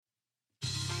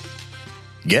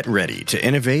Get ready to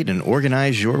innovate and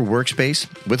organize your workspace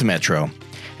with Metro.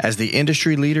 As the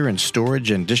industry leader in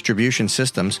storage and distribution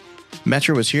systems,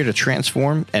 Metro is here to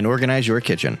transform and organize your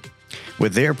kitchen.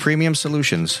 With their premium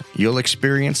solutions, you'll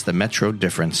experience the Metro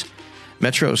difference.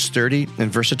 Metro's sturdy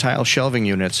and versatile shelving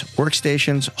units,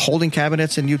 workstations, holding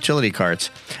cabinets, and utility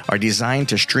carts are designed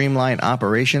to streamline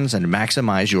operations and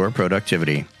maximize your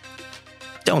productivity.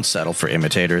 Don't settle for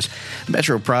imitators.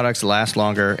 Metro products last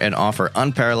longer and offer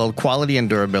unparalleled quality and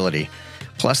durability.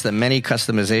 Plus, the many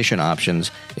customization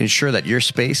options ensure that your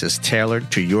space is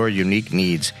tailored to your unique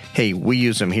needs. Hey, we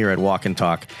use them here at Walk and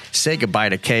Talk. Say goodbye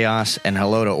to chaos and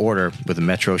hello to order with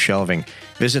Metro Shelving.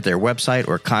 Visit their website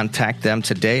or contact them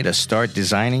today to start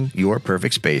designing your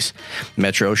perfect space.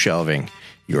 Metro Shelving,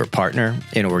 your partner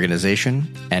in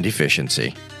organization and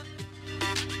efficiency.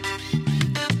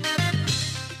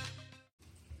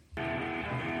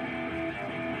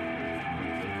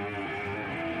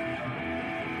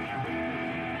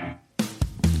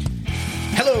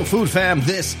 Hello, Food Fam.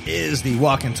 This is the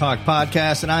Walk and Talk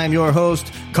podcast, and I am your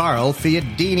host, Carl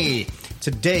Fiadini.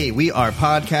 Today, we are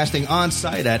podcasting on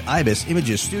site at Ibis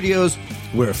Images Studios,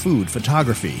 where food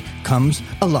photography comes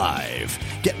alive.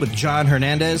 Get with John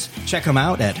Hernandez. Check him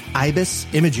out at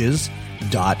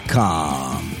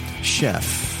ibisimages.com.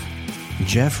 Chef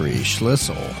Jeffrey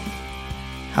Schlissel.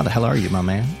 How the hell are you, my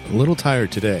man? A little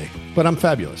tired today, but I'm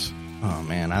fabulous. Oh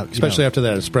man, especially after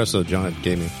that espresso John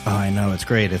gave me. Oh, I know, it's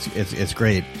great. It's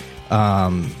great.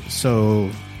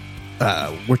 So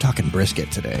we're talking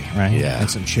brisket today, right? Yeah, and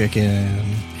some chicken.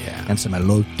 Yeah, and some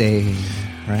elote,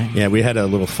 right? Yeah, we had a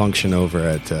little function over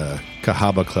at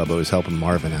Cahaba Club. I was helping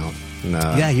Marvin out. And,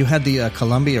 yeah, you had the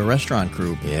Columbia Restaurant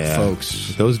Group,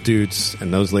 folks. Those dudes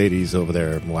and those ladies over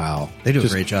there. Wow, they do a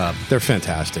great job. They're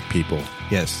fantastic people.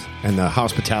 Yes, and the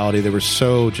hospitality. They were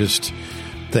so just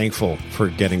thankful for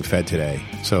getting fed today.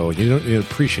 So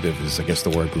appreciative is, I guess,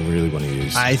 the word we really want to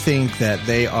use. I think that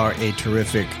they are a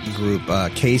terrific group.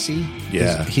 Casey,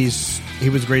 yeah, he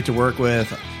was great to work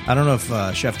with. I don't know if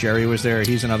Chef Jerry was there.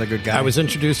 He's another good guy. I was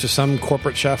introduced to some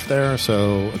corporate chef there,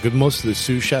 so most of the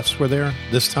sous chefs were there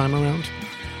this time around.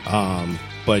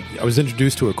 But I was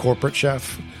introduced to a corporate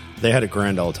chef. They had a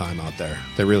grand old time out there.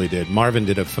 They really did. Marvin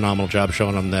did a phenomenal job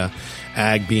showing them the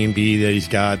ag B&B that he's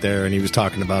got there, and he was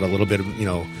talking about a little bit of,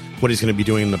 what he's going to be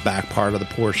doing in the back part of the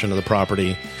portion of the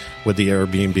property with the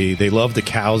Airbnb. They love the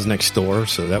cows next door,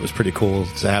 so that was pretty cool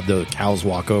to have the cows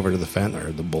walk over to the fence,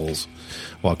 or the bulls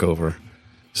walk over.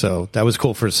 So that was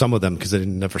cool for some of them because they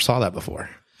never saw that before.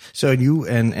 So you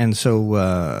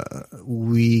so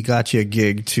we got you a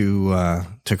gig to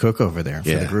cook over there for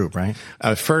the group, right?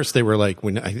 At first, they were like,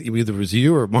 when either it was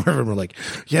you or Marvin were like,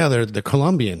 yeah, they're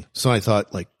Colombian. So I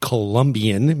thought like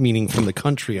Colombian, meaning from the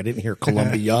country. I didn't hear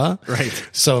Colombia, right?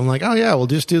 So I'm like, oh yeah, we'll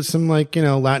just do some like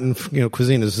Latin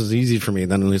cuisine. This is easy for me.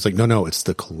 And then he's like, no, it's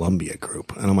the Colombia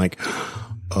group. And I'm like,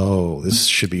 oh, this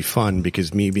should be fun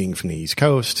because me being from the East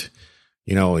Coast.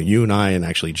 You and I, and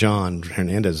actually John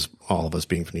Hernandez, all of us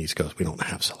being from the East Coast, we don't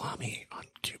have salami on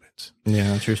Cubans.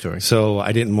 Yeah, true story. So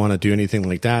I didn't want to do anything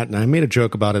like that. And I made a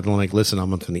joke about it. And like, listen,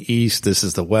 I'm from the East. This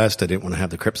is the West. I didn't want to have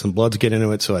the Crips and Bloods get into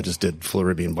it. So I just did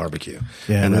Floridian barbecue.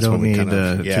 Yeah, and that's when we kind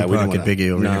of, we don't want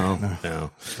Biggie over here.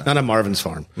 No. Not on Marvin's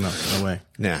farm. No way.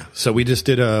 Yeah. So we just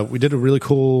did a really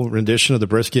cool rendition of the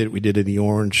brisket. We did it in the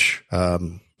orange,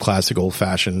 classic old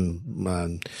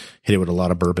fashioned, hit it with a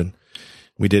lot of bourbon.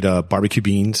 We did barbecue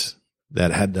beans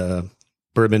that had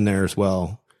bourbon there as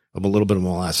well, a little bit of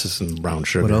molasses and brown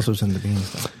sugar. What else was in the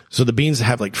beans, though? So the beans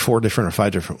have like 4 different or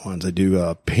 5 different ones. I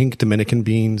do pink Dominican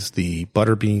beans, the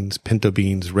butter beans, pinto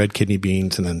beans, red kidney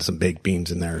beans, and then some baked beans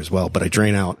in there as well. But I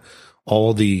drain out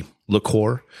all the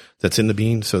liqueur that's in the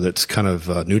bean, so that's kind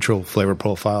of neutral flavor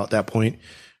profile at that point.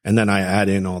 And then I add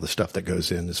in all the stuff that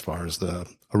goes in as far as the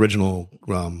original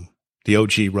the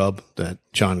OG rub that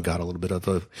John got a little bit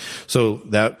of. So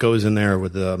that goes in there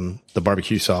with the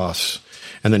barbecue sauce,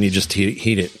 and then you just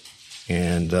heat it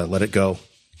and let it go.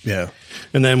 Yeah.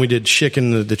 And then we did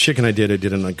chicken. The chicken I did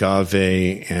an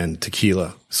agave and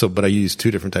tequila. So, but I used 2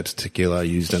 different types of tequila. I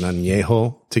used an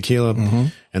añejo tequila,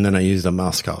 and then I used a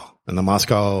mezcal. And the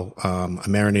mezcal, I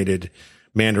marinated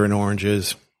mandarin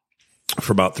oranges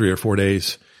for about 3 or 4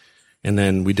 days. And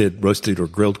then we did roasted or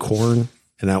grilled corn.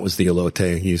 And that was the elote.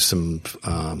 I used some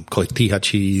cotija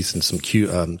cheese and some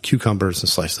cucumbers and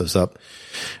sliced those up.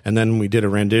 And then we did a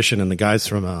rendition, and the guys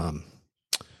from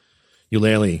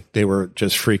Eulalie, they were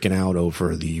just freaking out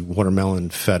over the watermelon,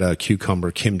 feta,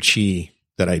 cucumber, kimchi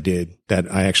that I did,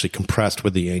 that I actually compressed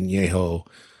with the añejo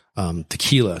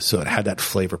tequila. So it had that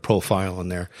flavor profile in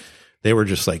there. They were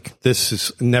just like, this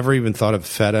is never even thought of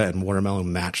feta and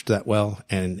watermelon matched that well.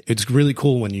 And it's really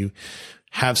cool when you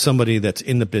have somebody that's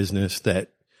in the business that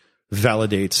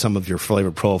validates some of your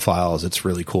flavor profiles. It's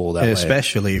really cool that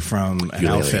especially from an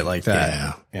outfit like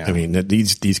that. Yeah. I mean,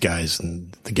 these guys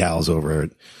and the gals over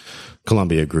at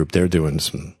Columbia Group, they're doing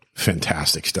some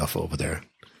fantastic stuff over there.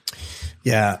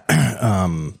 Yeah. I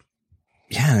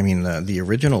mean, the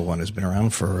original one has been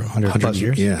around for 100 plus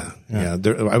years. Yeah.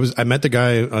 I met the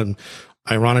guy,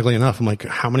 ironically enough, I'm like,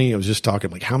 how many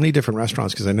different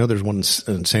restaurants? Cause I know there's one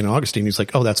in St. Augustine. He's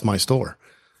like, oh, that's my store.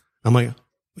 I'm like,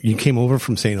 you came over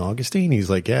from St. Augustine? He's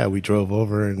like, yeah, we drove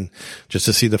over and just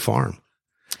to see the farm.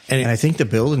 And I think the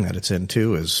building that it's in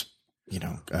too is,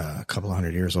 a couple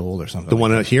 100 years old or something. The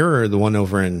one out here or the one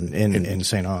over in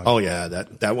St. Augustine? Oh yeah.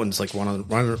 That one's like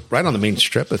right on the main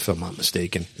strip, if I'm not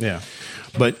mistaken. Yeah.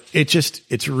 But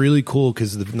it's really cool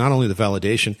because not only the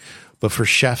validation, but for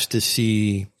chefs to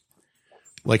see,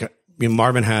 like,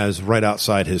 Marvin has right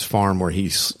outside his farm where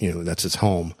he's, that's his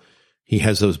home. He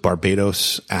has those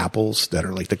Barbados apples that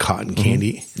are like the cotton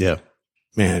candy. Yeah.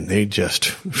 Man, they just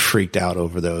freaked out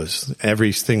over those.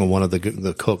 Every single one of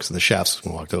the cooks and the chefs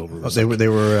walked over. They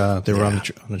were on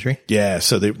the tree. Yeah.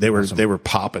 So they were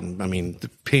popping. I mean, the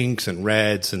pinks and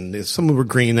reds and some were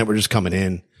green that were just coming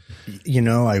in. We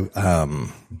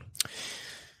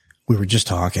were just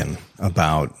talking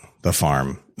about the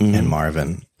farm and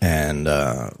Marvin and,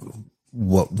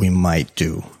 what we might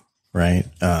do. Right.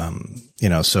 We've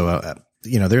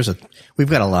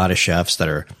got a lot of chefs that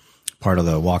are part of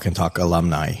the Walk and Talk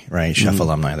alumni, right? Chef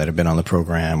alumni that have been on the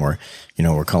program or,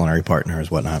 we're culinary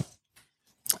partners, whatnot.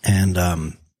 And,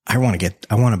 I want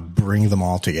to bring them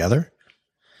all together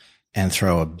and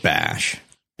throw a bash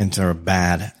into a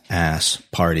badass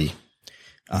party.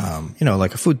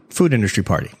 Like a food industry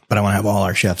party, but I want to have all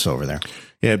our chefs over there.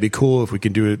 Yeah, it'd be cool if we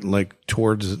could do it like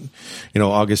towards,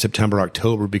 August, September,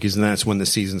 October, because that's when the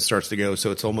season starts to go.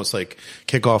 So it's almost like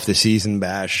kick off the season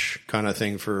bash kind of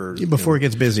thing for before it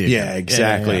gets busy again. Yeah,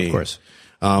 exactly. Yeah, of course.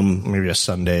 Maybe a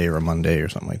Sunday or a Monday or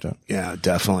something like that. Yeah,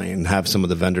 definitely. And have some of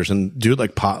the vendors and do it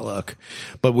like potluck,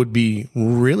 but would be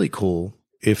really cool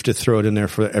if to throw it in there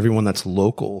for everyone that's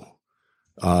local.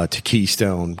 To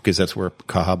Keystone, because that's where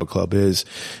Cahaba Club is.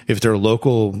 If they're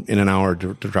local in an hour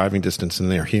driving distance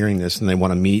and they're hearing this and they want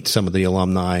to meet some of the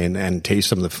alumni and taste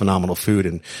some of the phenomenal food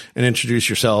and introduce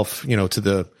yourself,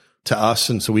 to us.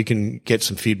 And so we can get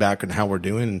some feedback on how we're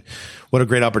doing. And what a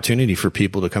great opportunity for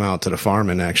people to come out to the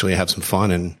farm and actually have some fun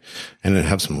and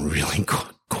have some really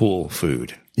cool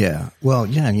food. Yeah. Well,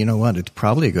 yeah. And you know what? It's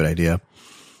probably a good idea.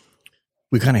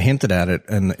 We kind of hinted at it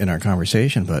in our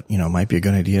conversation, but, it might be a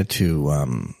good idea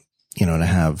to, to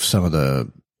have some of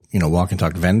the, Walk and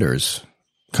Talk vendors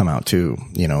come out too,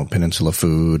 Peninsula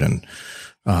Food and,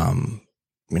 I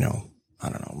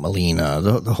don't know, Molina,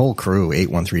 the whole crew,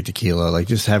 813 Tequila, like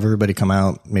just have everybody come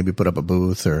out, maybe put up a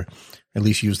booth or at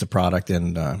least use the product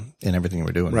and everything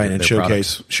we're doing. Right. And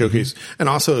showcase. And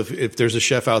also if there's a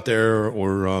chef out there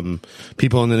or,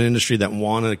 people in the industry that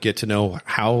want to get to know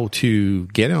how to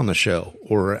get on the show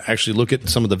or actually look at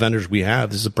some of the vendors we have,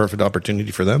 this is a perfect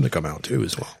opportunity for them to come out too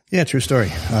as well. Yeah, true story.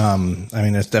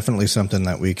 It's definitely something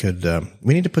that we could,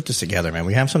 we need to put this together, man.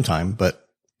 We have some time, but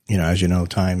as you know,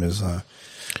 time is,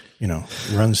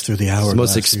 runs through the hour. It's the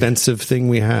most expensive thing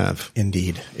we have.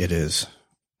 Indeed, it is.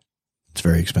 It's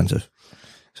very expensive.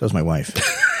 So is my wife.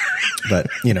 But,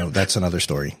 that's another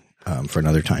story for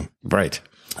another time. Right.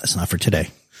 That's not for today.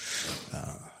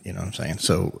 You know what I'm saying?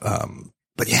 So,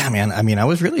 but yeah, man, I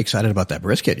was really excited about that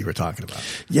brisket you were talking about.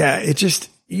 Yeah, it just,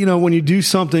 when you do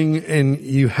something and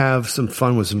you have some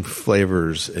fun with some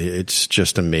flavors, it's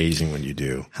just amazing when you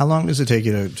do. How long does it take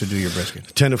you to do your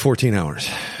brisket? 10 to 14 hours.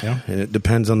 Yeah. And it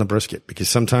depends on the brisket because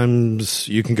sometimes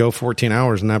you can go 14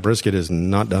 hours and that brisket is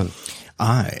not done.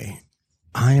 I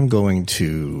am going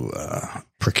to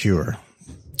procure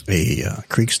a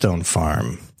Creekstone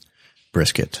Farm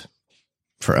brisket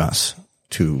for us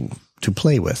to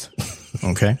play with.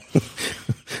 Okay.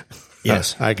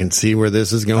 Yes, I can see where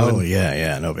this is going. Oh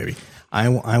yeah, no, baby. I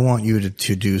want you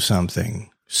to do something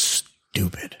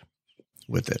stupid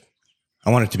with it.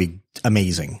 I want it to be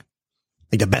amazing,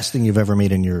 like the best thing you've ever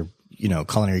made in your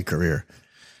culinary career.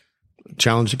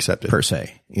 Challenge accepted. Per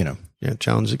se, Yeah,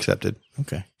 challenge accepted.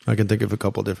 Okay. I can think of a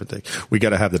couple different things. We got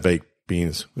to have the baked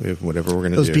beans, whatever we're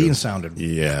going to do. Those beans sounded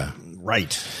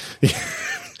right.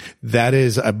 That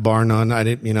is a bar none. I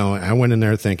didn't, I went in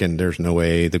there thinking there's no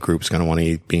way the group's going to want to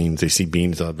eat beans. They see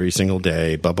beans every single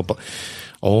day, blah, blah, blah.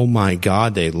 Oh my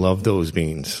God, they love those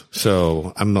beans.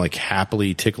 So I'm like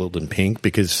happily tickled and pink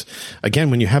because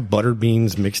again, when you have butter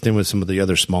beans mixed in with some of the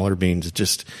other smaller beans, it's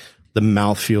just the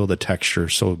mouthfeel, the texture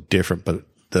is so different, but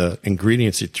the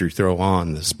ingredients that you throw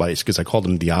on the spice, because I called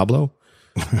them Diablo,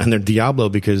 And they're Diablo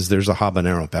because there's a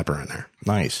habanero pepper in there.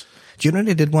 Nice. Do you know what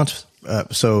I did once?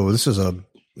 So this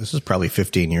is probably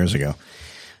 15 years ago.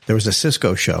 There was a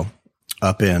Cisco show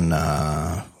up in,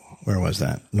 where was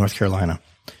that? North Carolina.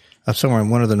 Up somewhere in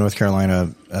one of the North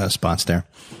Carolina spots there.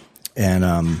 And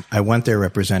I went there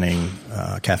representing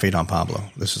Cafe Don Pablo.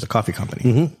 This is a coffee company.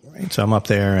 Mm-hmm. Right? So I'm up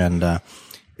there, and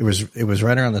it was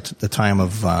right around the time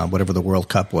of whatever the World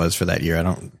Cup was for that year.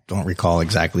 I don't recall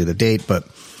exactly the date, but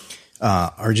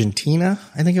Argentina,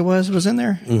 I think it was in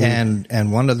there. Mm-hmm.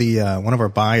 And one of our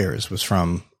buyers was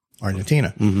from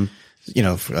Argentina, mm-hmm.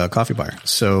 A coffee buyer.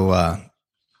 So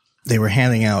they were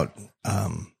handing out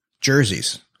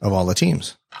jerseys of all the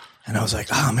teams. And I was like,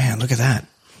 oh man, look at that.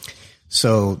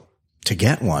 So to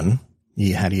get one,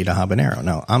 you had to eat a habanero.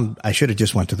 No, I should have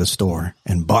just went to the store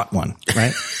and bought one,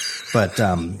 right? But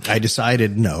I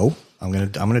decided, no, I'm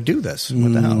gonna do this.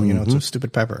 What the hell? It's a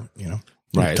stupid pepper,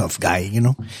 right. Tough guy,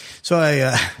 So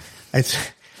I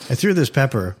threw this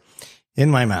pepper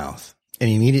in my mouth and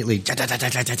immediately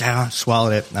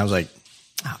swallowed it. And I was like,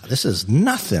 this is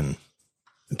nothing.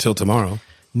 Until tomorrow.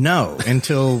 No,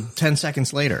 until 10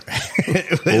 seconds later.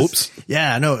 Oops.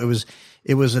 Yeah, no,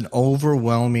 it was an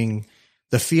overwhelming,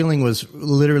 the feeling was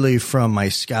literally from my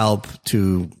scalp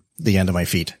to the end of my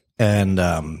feet. And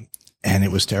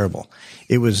it was terrible.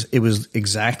 It was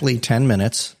exactly 10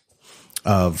 minutes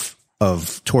of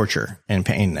torture and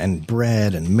pain and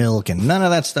bread and milk, and none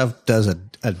of that stuff does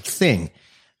a thing.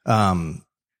 It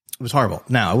was horrible.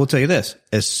 Now I will tell you this: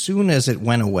 as soon as it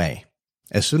went away,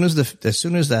 as soon as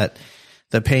the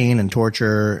pain and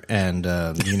torture and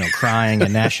crying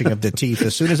and gnashing of the teeth,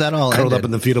 as soon as that all curled ended, up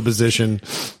in the fetal position,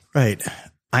 right?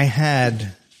 I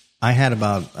had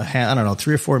about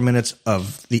 3 or 4 minutes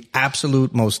of the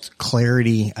absolute most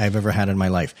clarity I've ever had in my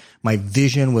life. My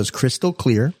vision was crystal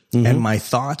clear, mm-hmm. and my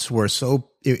thoughts were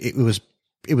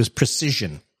it was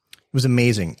precision. It was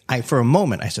amazing. For a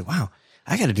moment I said, "Wow,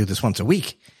 I got to do this once a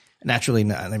week." Naturally,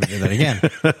 no, let me do that again.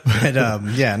 But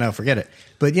no, forget it.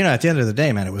 But at the end of the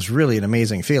day, man, it was really an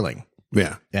amazing feeling.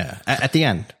 Yeah, yeah. At the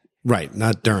end, right?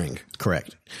 Not during.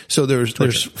 Correct. So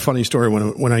there's funny story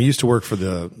when I used to work for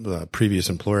the previous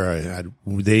employer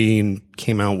they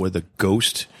came out with a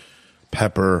ghost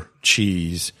pepper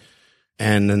cheese,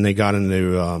 and then they got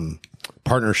into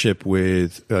partnership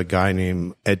with a guy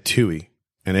named Ed Toohey,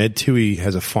 and Ed Toohey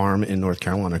has a farm in North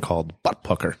Carolina called Butt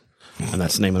Pucker. And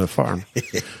that's the name of the farm.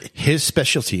 His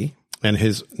specialty and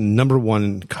his number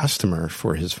one customer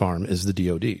for his farm is the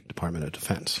DOD, Department of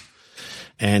Defense.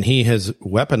 And he has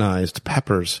weaponized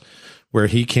peppers where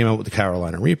he came out with the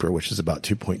Carolina Reaper, which is about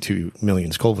 2.2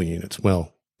 million Scoville units.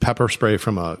 Well, pepper spray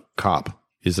from a cop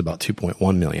is about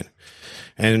 2.1 million.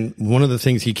 And one of the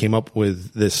things he came up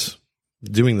with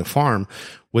doing the farm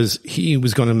was he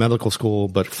was going to medical school,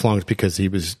 but flunked because he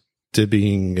was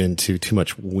dipping into too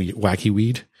much wacky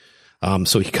weed.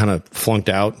 So he kind of flunked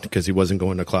out because he wasn't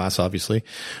going to class, obviously.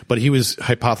 But he was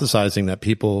hypothesizing that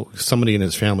somebody in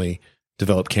his family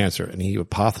developed cancer. And he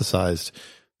hypothesized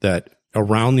that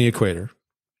around the equator,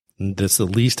 that's the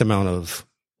least amount of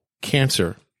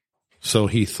cancer. So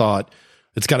he thought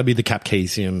it's got to be the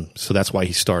Capsaicin. So that's why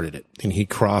he started it. And he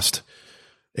crossed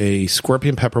a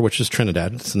scorpion pepper, which is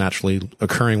Trinidad. It's a naturally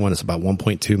occurring one. It's about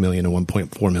 1.2 million and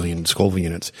 1.4 million Scoville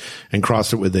units, and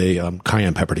crossed it with a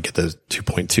cayenne pepper to get the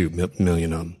 2.2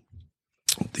 million,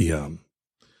 the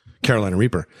Carolina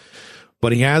Reaper.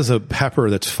 But he has a pepper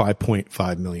that's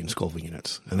 5.5 million Scoville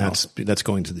units, and that's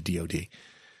going to the DOD.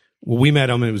 Well, we met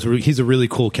him. He's a really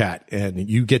cool cat, and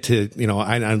you get to,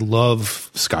 I love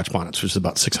Scotch bonnets, which is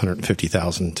about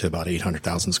 650,000 to about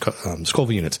 800,000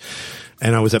 Scoville units.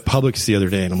 And I was at Publix the other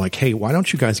day, and I'm like, hey, why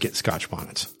don't you guys get Scotch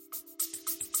bonnets?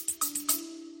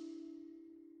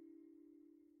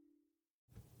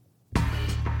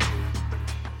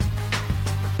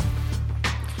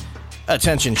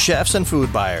 Attention chefs and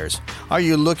food buyers. Are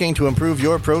you looking to improve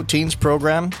your proteins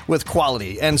program with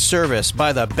quality and service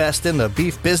by the best in the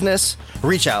beef business?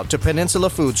 Reach out to Peninsula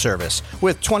Food Service.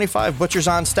 With 25 butchers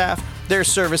on staff, their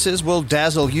services will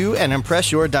dazzle you and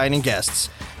impress your dining guests.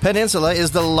 Peninsula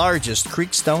is the largest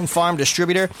Creekstone farm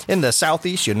distributor in the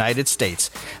Southeast United States.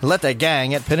 Let the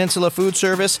gang at Peninsula Food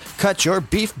Service cut your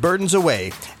beef burdens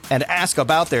away and ask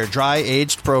about their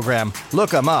dry-aged program. Look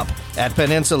them up at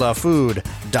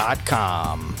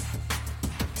peninsulafood.com.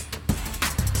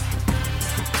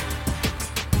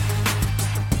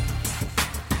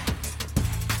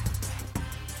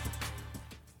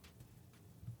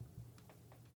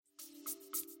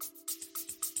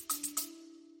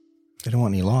 They don't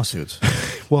want any lawsuits.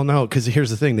 Well, no, because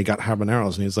here's the thing. They got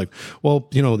habaneros, and he's like, well,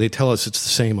 they tell us it's the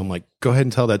same. I'm like, go ahead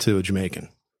and tell that to a Jamaican.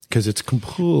 because it's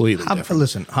completely different.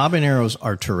 Listen, habaneros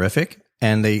are terrific,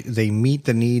 and they meet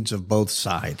the needs of both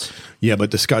sides. Yeah,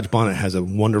 but the Scotch bonnet has a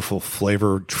wonderful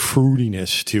flavor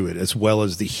fruitiness to it, as well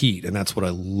as the heat, and that's what I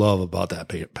love about that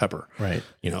pepper. Right.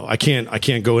 You know, I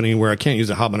can't go anywhere. I can't use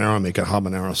a habanero and make a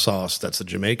habanero sauce. That's a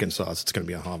Jamaican sauce. It's going to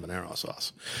be a habanero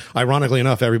sauce. Ironically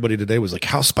enough, everybody today was like,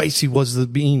 "How spicy was the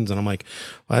beans?" And I'm like,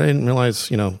 I didn't realize,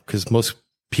 you know, because most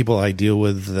people I deal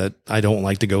with that I don't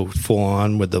like to go full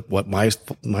on with what my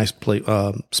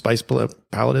spice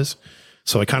palette is.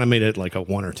 So I kind of made it like a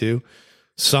 1 or 2.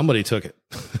 Somebody took it.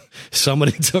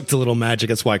 Somebody took the little magic.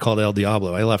 That's why I called it El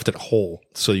Diablo. I left it whole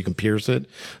so you can pierce it.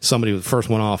 Somebody, the first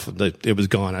one off, it was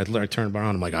gone. I turned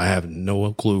around. I'm like, I have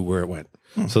no clue where it went.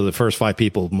 So the first 5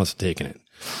 people must have taken it.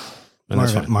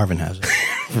 And Marvin has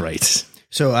it. Right.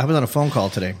 So I was on a phone call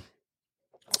today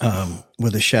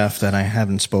with a chef that I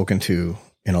haven't spoken to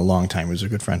in a long time. He was a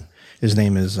good friend. His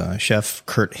name is Chef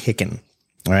Kurt Hicken.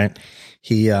 All right.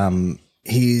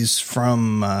 He's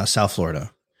from South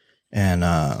Florida, and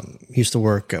he used to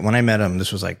work. When I met him,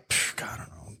 this was like, I don't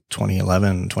know,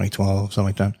 2011, 2012,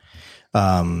 something like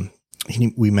that.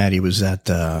 We met. He was at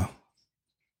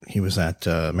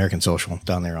American Social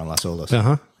down there on Las Olas.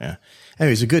 Uh-huh. Yeah.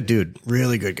 Anyway, he's a good dude,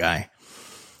 really good guy.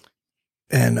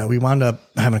 And we wound up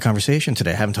having a conversation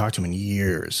today. I haven't talked to him in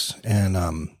years, and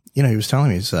you know, he was telling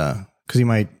me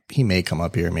because he may come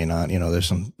up here, may not. You know,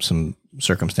 there's some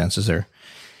circumstances there.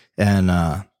 And,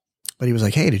 but he was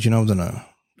like, "Hey, did you know there was a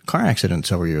car accident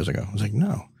several years ago?" I was like,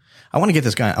 "No." I want to get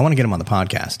this guy. I want to get him on the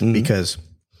podcast because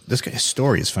this guy's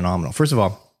story is phenomenal. First of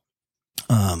all,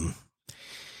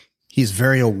 he's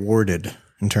very awarded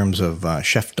in terms of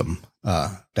chefdom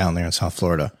down there in South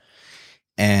Florida,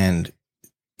 and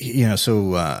you know,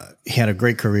 so he had a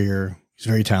great career. He's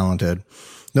very talented,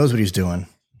 knows what he's doing.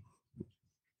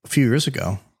 A few years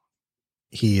ago,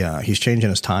 he's changing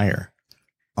his tire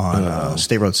on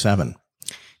State Road 7,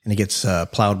 and he gets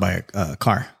plowed by a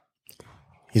car.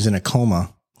 He's in a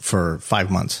coma for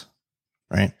 5 months,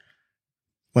 right?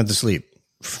 Went to sleep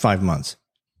for 5 months.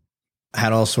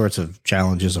 Had all sorts of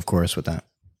challenges, of course, with that.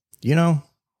 You know,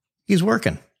 he's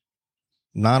working.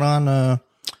 Not on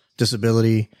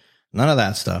disability, none of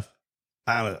that stuff.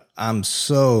 I'm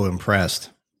so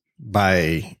impressed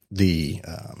by the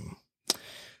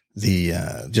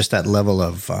just that level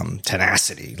of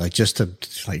tenacity, like just to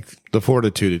like the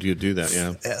fortitude to do that.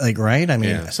 Yeah. Like, right. I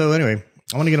mean, So anyway,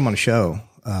 I want to get him on a show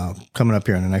coming up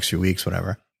here in the next few weeks,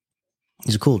 whatever.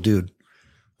 He's a cool dude.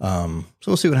 So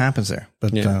we'll see what happens there,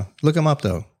 but look him up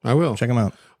though. I will check him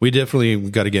out. We definitely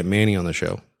got to get Manny on the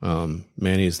show.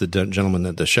 Manny is the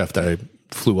gentleman the chef that I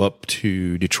flew up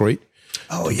to Detroit.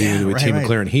 Oh yeah, with Team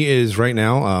McLaren. He is right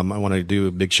now. I want to do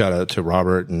a big shout out to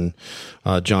Robert and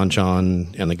John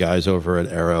and the guys over at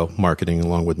Arrow Marketing,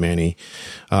 along with Manny.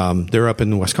 They're up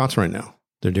in Wisconsin right now.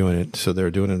 They're doing it. So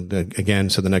they're doing it again.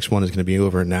 So the next one is going to be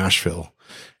over in Nashville,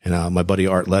 and my buddy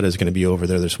Art Letta is going to be over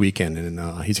there this weekend,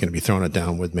 and he's going to be throwing it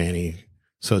down with Manny.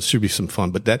 So it should be some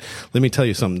fun. But let me tell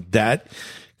you something. That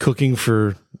cooking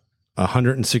for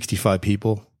 165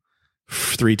 people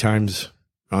 3 times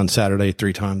on Saturday,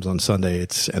 3 times on Sunday.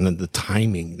 And then the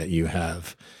timing that you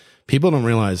have. People don't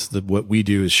realize that what we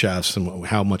do as chefs and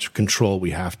how much control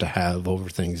we have to have over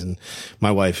things. And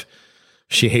my wife,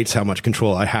 she hates how much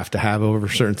control I have to have over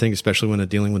certain things, especially when I'm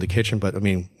dealing with the kitchen. But I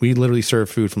mean, we literally serve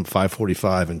food from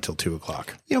 5:45 until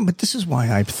 2:00. You know, but this is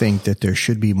why I think that there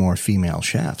should be more female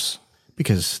chefs.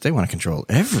 Because they want to control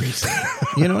everything.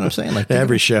 You know what I'm saying? Like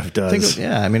every chef does.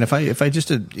 I mean, if I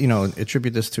just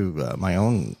attribute this to my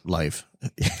own life.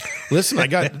 Listen,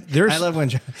 I love when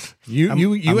John's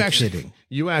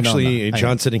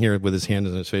sitting here with his hand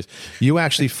in his face. You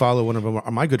actually follow one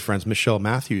of my good friends, Michelle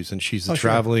Matthews, and she's a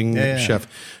traveling chef.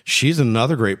 She's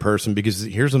another great person because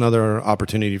here's another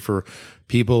opportunity for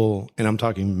people, and I'm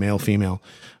talking male, female,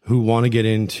 who want to get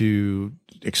into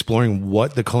exploring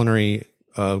what the culinary.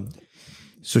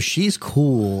 So she's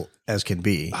cool as can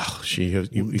be. Oh,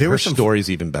 there were some stories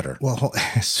even better. Well,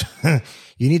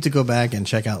 you need to go back and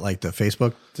check out like the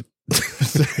Facebook.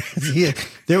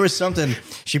 There was something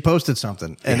she posted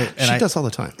something, and she does all the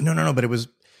time. No, but it was.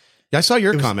 I saw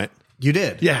your comment. You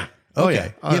did, yeah.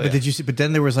 Okay, but did you see? But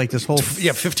then there was like this whole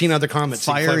 15 other comments,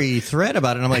 fiery thread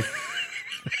about it. And I'm like,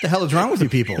 what the hell is wrong with you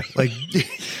people? Like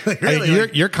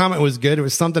really, your comment was good. It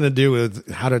was something to do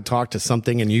with how to talk to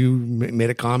something, and you made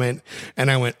a comment,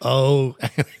 and I went, "Oh!"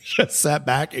 And I just sat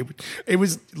back. It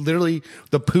was literally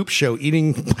the poop show,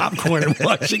 eating popcorn and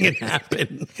watching it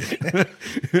happen.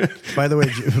 By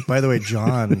the way,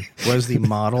 John was the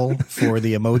model for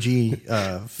the emoji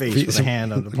face with a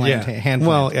hand on the plant. Hand.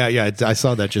 Well, yeah, I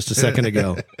saw that just a second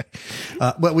ago.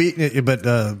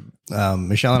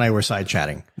 Michelle and I were side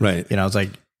chatting. Right. I was like,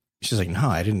 she's like, no,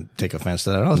 I didn't take offense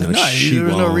to that. I was like, no, she there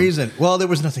was no won't. reason. Well, there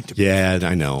was nothing to. Yeah,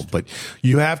 I know, but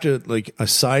you have to like a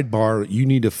sidebar. You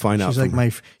need to find out.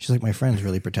 She's like my friends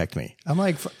really protect me. I'm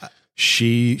like,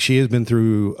 she has been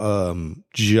through and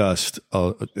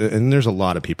there's a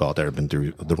lot of people out there have been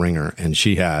through the ringer, and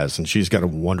she's got a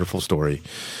wonderful story.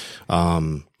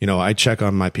 I check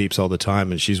on my peeps all the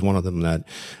time, and she's one of them that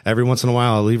every once in a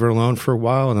while I leave her alone for a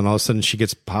while, and then all of a sudden she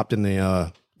gets popped in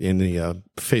the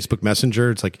Facebook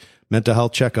Messenger. It's like mental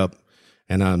health checkup,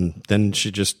 and then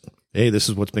she just, hey, this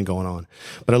is what's been going on.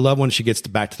 But I love when she gets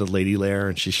back to the lady lair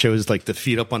and she shows like the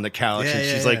feet up on the couch, and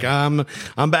she's like, I'm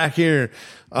back here.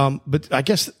 But I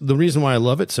guess the reason why I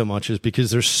love it so much is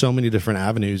because there's so many different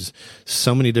avenues,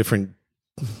 so many different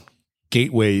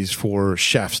gateways for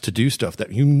chefs to do stuff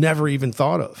that you never even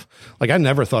thought of. Like I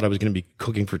never thought I was going to be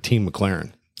cooking for Team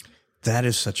McLaren. that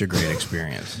is such a great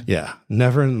experience. Yeah.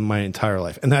 Never in my entire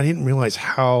life. And I didn't realize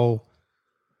how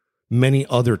many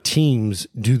other teams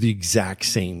do the exact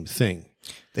same thing.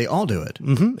 They all do it.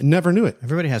 Mm-hmm. Never knew it.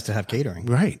 Everybody has to have catering.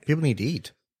 Right. People need to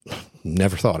eat.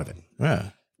 Never thought of it. Yeah.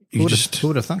 Who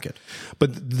would have thunk it?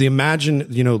 But the imagine,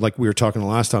 like we were talking the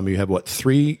last time, you have what,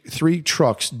 three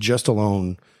trucks just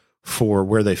alone for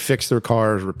where they fix their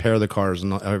cars, repair the cars,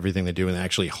 and everything they do, and they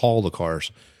actually haul the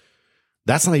cars.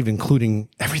 That's not even including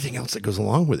everything else that goes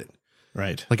along with it.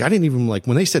 Right. Like I didn't even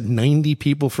when they said 90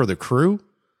 people for the crew,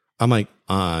 I'm like,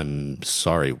 I'm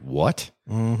sorry, what?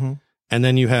 Mm-hmm. And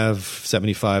then you have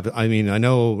 75. I mean, I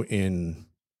know in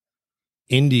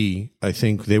Indy, I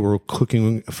think they were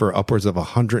cooking for upwards of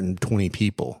 120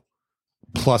 people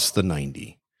plus the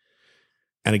 90.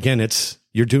 And again,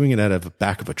 you're doing it out of the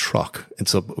back of a truck.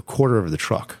 It's a quarter of the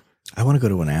truck. I want to go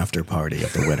to an after party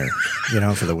at the winter,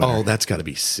 for the winter. Oh, that's got to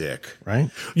be sick. Right?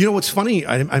 You know what's funny?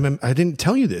 I didn't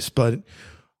tell you this, but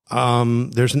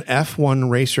there's an F1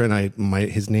 racer,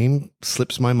 and his name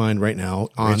slips my mind right now.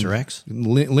 On Racer X?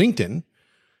 LinkedIn.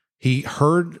 He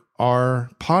heard our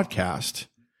podcast,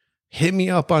 hit me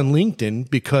up on LinkedIn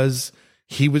because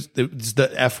it was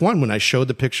the F1 when I showed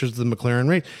the pictures of the McLaren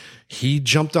race. He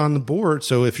jumped on the board.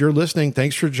 So if you're listening,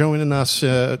 thanks for joining us,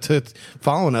 to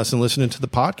following us and listening to the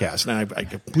podcast. And I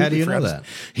how do you know that?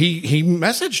 He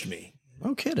messaged me.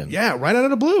 No kidding. Yeah, right out of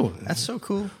the blue. That's so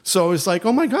cool. So I was like,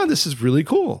 oh my God, this is really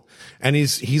cool. And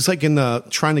he's like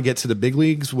trying to get to the big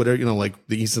leagues, whatever,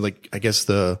 he's like, I guess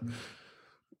what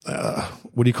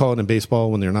do you call it in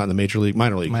baseball when they're not in the major league?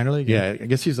 Minor league. Minor league? Yeah, I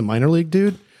guess he's a minor league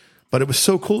dude. But it was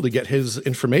so cool to get his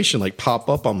information pop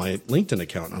up on my LinkedIn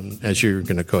account. As you're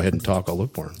going to go ahead and talk, I'll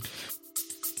look for him.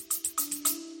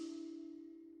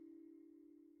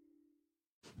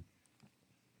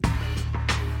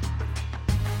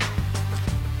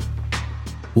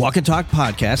 Walk and Talk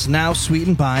podcast, now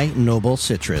sweetened by Noble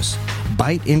Citrus.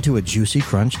 Bite into a juicy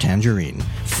crunch tangerine,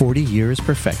 40 years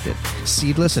perfected,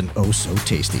 seedless and oh so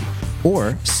tasty.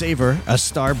 Or savor a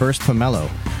starburst pomelo,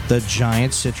 the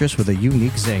giant citrus with a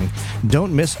unique zing.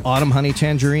 Don't miss autumn honey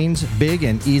tangerines, big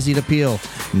and easy to peel.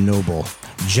 Noble,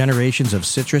 generations of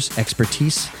citrus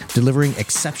expertise, delivering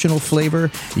exceptional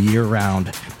flavor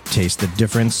year-round. Taste the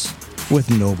difference with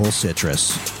Noble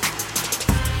Citrus.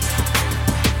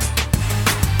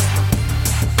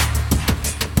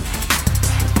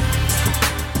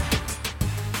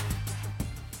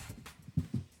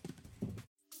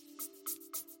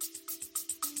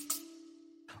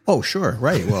 Oh, sure.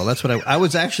 Right. Well, that's what I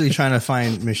was actually trying to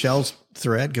find Michelle's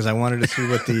thread because I wanted to see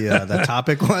what the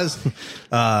topic was. And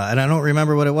I don't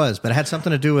remember what it was, but it had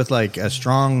something to do with a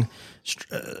strong,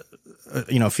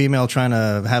 female trying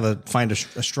to find a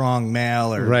strong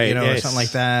male or, right, or something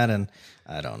like that. And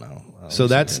I don't know. So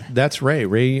that's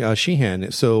Ray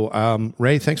Sheehan. So,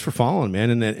 Ray, thanks for following, man.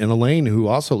 And Elaine, who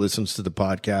also listens to the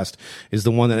podcast, is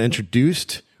the one that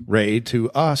introduced Ray to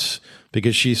us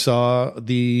because she saw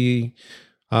the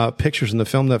pictures in the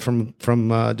film that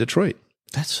from Detroit.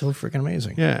 That's so freaking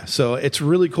amazing. Yeah. So it's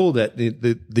really cool that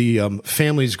the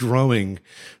family's growing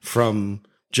from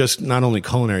just not only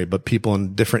culinary, but people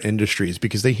in different industries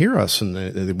because they hear us and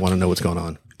they want to know what's going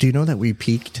on. Do you know that we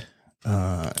peaked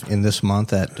in this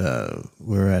month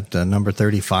we're at number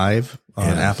 35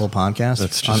 on Apple Podcasts?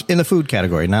 That's just in the food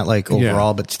category, not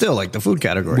overall, but still the food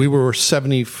category. We were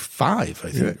 75, I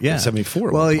think. Yeah.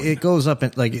 74. Well, it goes up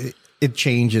and it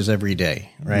changes every day,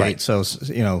 right? So,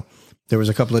 there was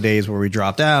a couple of days where we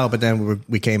dropped out, but then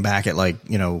we came back at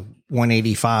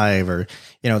 185 or,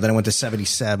 then it went to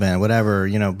 77, whatever,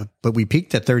 but we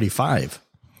peaked at 35,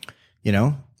 We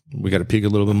got to peak a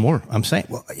little bit more. I'm saying,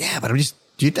 well, yeah, but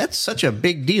dude, that's such a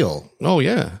big deal. Oh,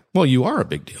 yeah. Well, you are a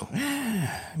big deal.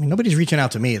 I mean, nobody's reaching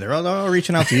out to me. They're all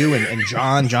reaching out to you and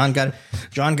John. John got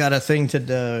a thing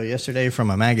yesterday from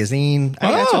a magazine. I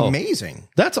mean, that's amazing.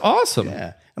 That's awesome.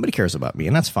 Yeah. Nobody cares about me,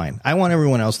 and that's fine. I want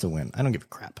everyone else to win. I don't give a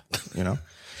crap,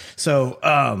 So,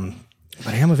 but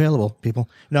I am available, people.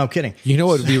 No, I'm kidding. You know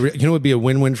what would be a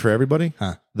win-win for everybody?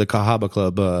 Huh? The Cahaba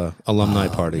Club alumni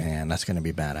party. Man, that's going to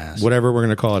be badass. Whatever we're going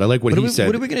to call it. I like what he said.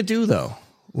 What are we going to do though?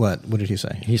 What did he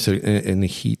say? He said in the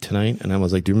heat tonight, and I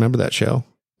was like, "Do you remember that show?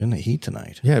 In the heat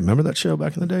tonight? Yeah, remember that show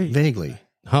back in the day? Vaguely.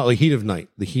 Like Heat of Night.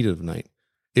 The Heat of Night.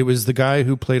 It was the guy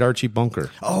who played Archie Bunker.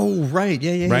 Oh, right.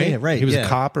 Yeah, right. Yeah, right. He was a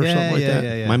cop or something like that.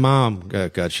 Yeah. My mom,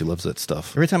 God, she loves that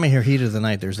stuff. Every time I hear Heat of the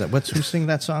Night, there's that. Who sing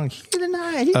that song? Heat of the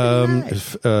Night. Heat of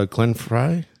the Night. Glenn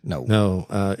Fry? No.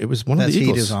 It was one of the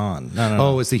Eagles. Heat is on. No.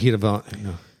 Oh, it's the Heat of On.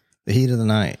 No. The Heat of the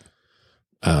Night.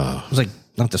 It was like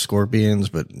not the Scorpions,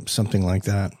 but something like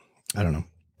that. I don't know.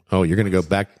 Oh, you're going to go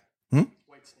back?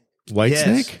 White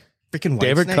Snake? Freaking White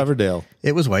David Snake. Coverdale.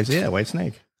 It was White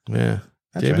Snake. Yeah.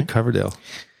 That's David right. Coverdale.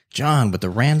 John with the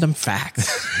random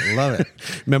facts. I love it.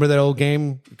 Remember that old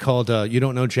game called You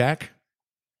Don't Know Jack?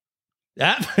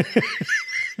 Yeah.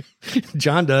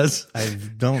 John does. I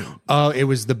don't. Oh, it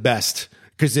was the best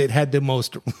because it had the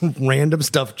most random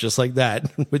stuff just like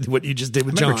that with what you just did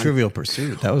with John. Trivial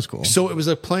Pursuit. That was cool. So it was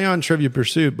a play on Trivial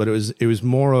Pursuit, but it was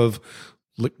more of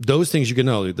those things you could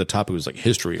know. The topic was like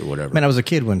history or whatever. Man, I was a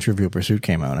kid when Trivial Pursuit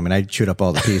came out. I mean, I chewed up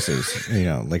all the pieces,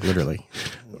 like literally.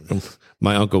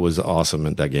 My uncle was awesome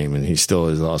at that game, and he still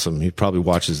is awesome. He probably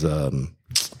watches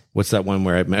what's that one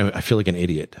where I feel like an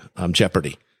idiot?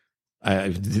 Jeopardy.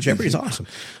 Jeopardy's awesome.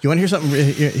 You want to hear something?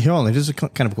 Here, hold on. This is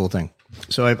kind of a cool thing.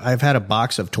 So I've had a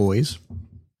box of toys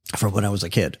from when I was a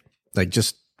kid.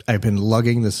 I've been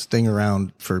lugging this thing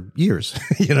around for years.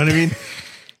 You know what I mean?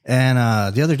 And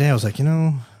the other day I was like,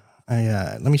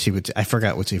 let me see I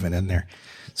forgot what's even in there.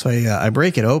 So I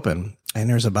break it open, and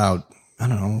there's about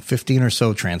 15 or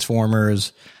so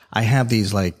Transformers. I have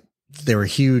these they were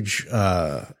huge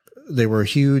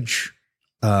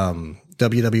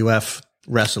WWF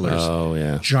wrestlers. Oh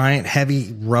yeah. Giant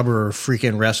heavy rubber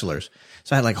freaking wrestlers.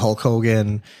 So I had Hulk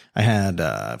Hogan. I had,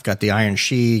 I've got the Iron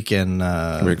Sheik and,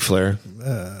 Ric Flair.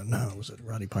 No, was it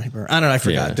Roddy Piper? I don't know. I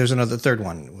forgot. Yeah. There's another third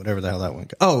one, whatever the hell that one.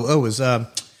 Oh, it was,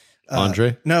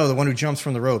 Andre? No, the one who jumps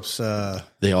from the ropes.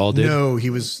 They all did. No, he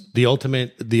was the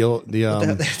ultimate, the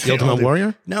Ultimate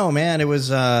Warrior. No, man, it was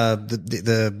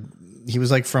he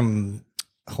was from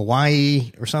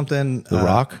Hawaii or something. The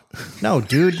Rock. No,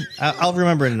 dude, I'll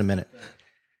remember it in a minute.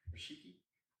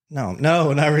 No,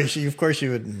 not Rishi. Of course, you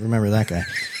would remember that guy.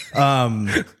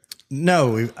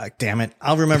 No, damn it,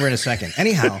 I'll remember in a second.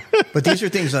 Anyhow, but these are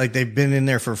things they've been in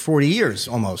there for 40 years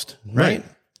almost, right?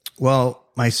 Well,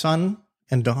 my son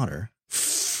and daughter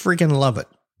freaking love it.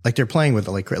 They're playing with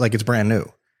it like it's brand new.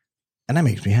 And that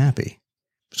makes me happy.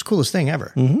 It's the coolest thing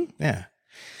ever. Mm-hmm. Yeah.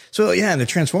 So yeah, and the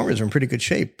Transformers are in pretty good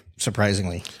shape,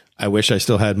 surprisingly. I wish I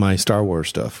still had my Star Wars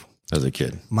stuff as a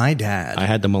kid. My dad. I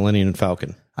had the Millennium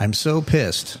Falcon. I'm so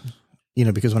pissed,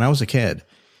 because when I was a kid,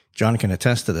 John can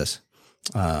attest to this.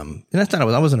 And that's not,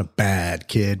 I wasn't a bad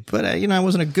kid, but I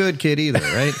wasn't a good kid either,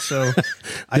 right? So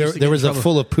there was a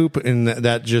full of poop in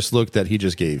that just look that he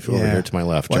just gave over here to my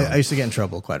left. Well, I used to get in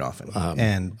trouble quite often,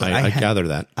 I gather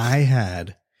that I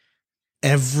had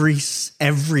everything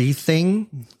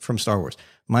from Star Wars.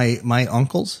 My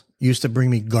uncles used to bring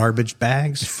me garbage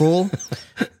bags full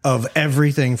of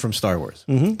everything from Star Wars,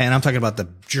 and I'm talking about the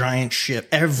giant ship,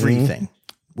 everything.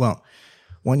 Well.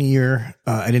 One year,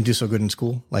 I didn't do so good in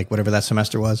school, whatever that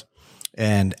semester was,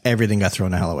 and everything got thrown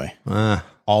the hell away.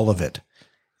 All of it.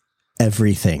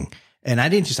 Everything. And I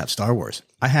didn't just have Star Wars.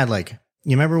 I had you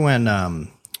remember when,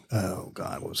 oh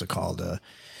God, what was it called?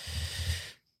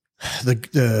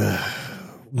 The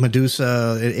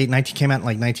Medusa, came out in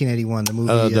 1981, the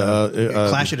movie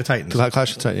Clash of the Titans.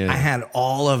 Clash of the Titans, yeah. I had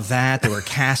all of that. They were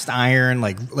cast iron,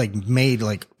 made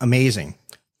amazing.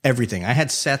 Everything. I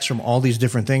had sets from all these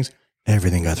different things.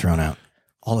 Everything got thrown out.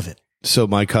 All of it. So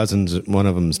my cousins, one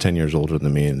of them's 10 years older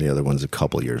than me, and the other one's a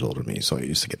couple years older than me. So I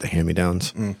used to get the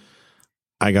hand-me-downs.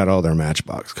 I got all their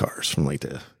Matchbox cars from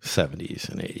the 70s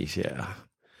and 80s. Yeah.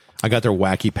 I got their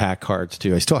Wacky Pack cards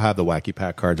too. I still have the Wacky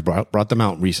Pack cards. Brought them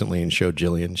out recently and showed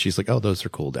Jillian. She's like, "Oh, those are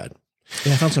cool, Dad."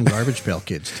 Yeah, I found some Garbage Pail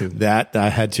Kids too. That I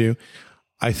had to.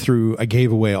 I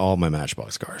gave away all my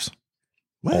Matchbox cars.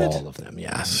 What? All of them.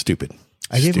 Yeah. Stupid.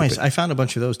 I found a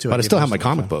bunch of those too. But I still have my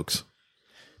comic books.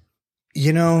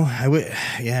 I would.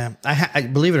 Yeah, I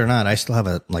believe it or not, I still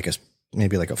have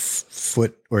maybe a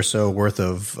foot or so worth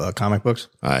of comic books.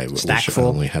 I wish I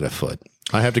only had a foot.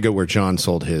 I have to go where John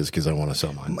sold his because I want to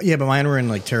sell mine. Yeah, but mine were in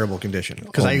like terrible condition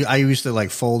because I used to like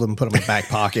fold them, put them in my back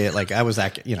pocket. Like I was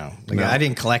that, I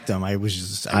didn't collect them. I was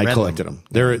just, I collected them.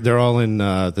 They're all in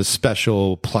the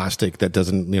special plastic that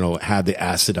doesn't, have the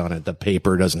acid on it. The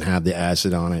paper doesn't have the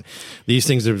acid on it. These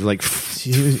things are like,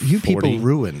 you people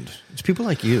ruined. It's people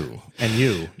like you and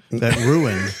you that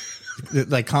ruined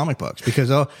like comic books because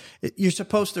you're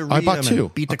supposed to read them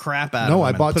and beat the crap out of them. No,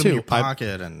 I bought put two. Them in your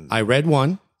pocket I read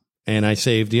one and I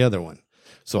saved the other one.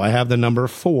 So I have the number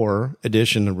 4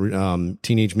 edition of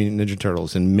Teenage Mutant Ninja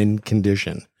Turtles in mint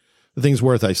condition. The thing's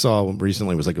worth, I saw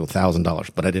recently, was like $1,000,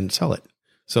 but I didn't sell it.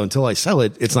 So until I sell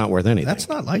it, it's not worth anything. That's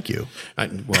not like you.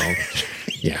 Well,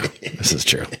 yeah, this is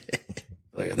true.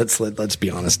 Let's be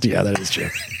honest. Yeah, that is true.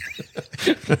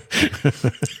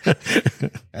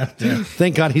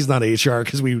 Thank God he's not HR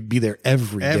because we would be there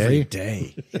every day. Every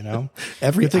day,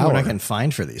 every Good thing hour. what I can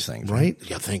find for these things, right?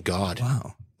 Yeah, thank God.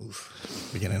 Wow.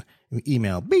 We get an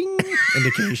email, bing,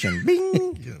 indication,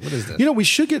 bing. What is this? We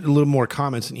should get a little more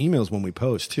comments and emails when we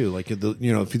post too. Like if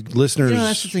listeners,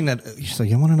 that's the thing that. So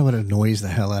you want to know what annoys the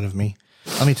hell out of me?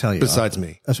 Let me tell you. Besides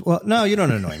me. Well, no, you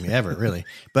don't annoy me ever, really.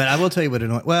 But I will tell you what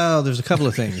annoys. Well, there's a couple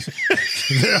of things.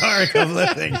 There are a couple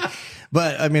of things,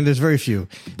 but I mean, there's very few.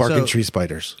 Barking tree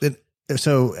spiders.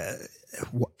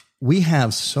 We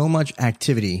have so much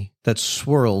activity that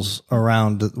swirls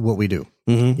around what we do.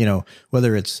 Mm-hmm.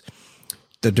 Whether it's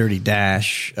the Dirty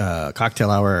Dash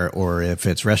cocktail hour, or if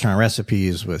it's restaurant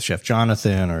recipes with Chef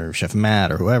Jonathan or Chef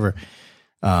Matt or whoever,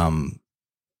 the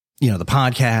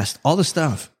podcast, all the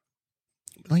stuff.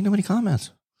 Like nobody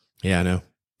comments. Yeah, I know.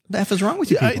 What the F is wrong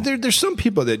with you? There's some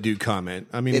people that do comment.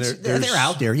 I mean, they're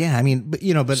out there. Yeah, I mean,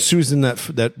 but Susan that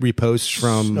reposts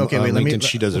from LinkedIn,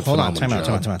 she does it. Hold on, time out.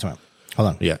 Hold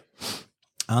on. Yeah,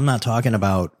 I'm not talking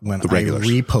about when I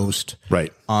repost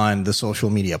on the social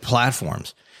media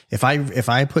platforms. If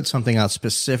I put something out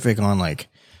specific on like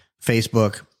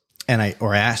Facebook and I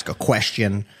ask a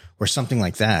question or something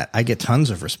like that, I get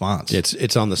tons of response.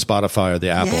 It's on the Spotify or the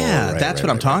Apple. Yeah, that's what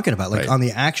I'm talking about. Like on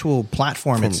the actual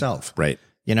platform itself. Right.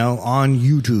 On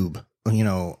YouTube,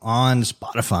 on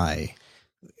Spotify.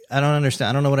 I don't understand.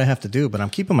 I don't know what I have to do, but I'm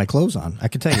keeping my clothes on. I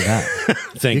can tell you that.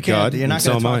 Thank God. You're not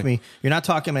going to talk me. You're not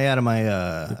talking me out of my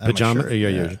pajama.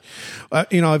 Yeah.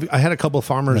 I had a couple of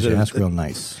farmers. Ask real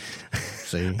nice.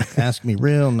 See, ask me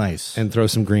real nice and throw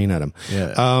some green at them.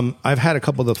 Yeah. I've had a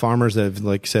couple of the farmers that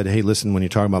have said, "Hey, listen, when you're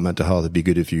talking about mental health, it'd be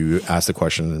good if you ask the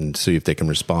question and see if they can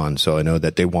respond." So I know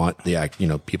that they want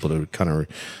people to kind of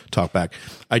talk back.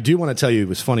 I do want to tell you, it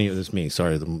was funny. It was me.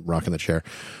 Sorry, I'm rocking the chair.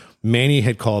 Manny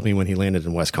had called me when he landed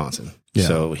in Wisconsin. Yeah.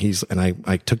 So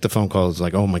I took the phone call. I was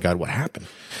like, "Oh my God, what happened?"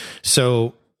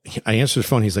 So I answered the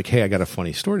phone. He's like, "Hey, I got a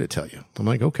funny story to tell you." I'm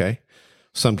like, "Okay."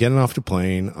 So I'm getting off the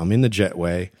plane. I'm in the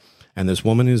jetway. And this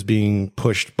woman is being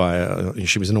pushed by,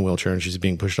 she was in a wheelchair and she's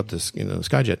being pushed up this,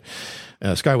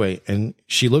 skyway. And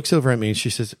she looks over at me and she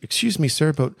says, "Excuse me,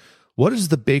 sir, but what is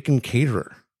the bacon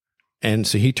caterer?" And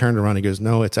so he turned around and he goes,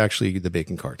 "No, it's actually the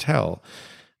Bacon Cartel."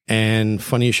 And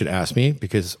funny you should ask me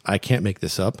because I can't make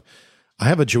this up. I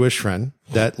have a Jewish friend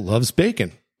that loves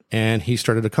bacon and he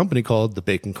started a company called the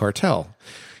Bacon Cartel.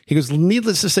 He goes,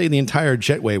 needless to say, the entire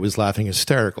jetway was laughing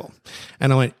hysterical.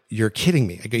 And I went, "You're kidding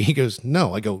me." He goes,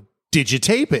 "No." I go, "Did you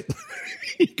tape it?"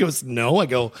 He goes, "No." I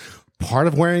go, "Part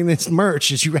of wearing this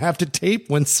merch is you have to tape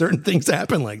when certain things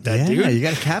happen like that, dude. Yeah, you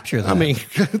got to capture that." I mean,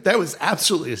 that was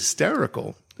absolutely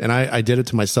hysterical. And I did it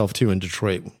to myself too in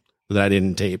Detroit that I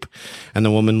didn't tape. And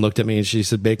the woman looked at me and she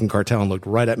said Bacon Cartel and looked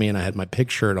right at me and I had my pig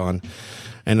shirt on.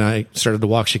 And I started to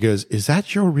walk. She goes, "Is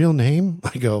that your real name?"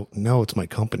 I go, "No, it's my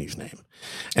company's name."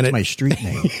 And it's my street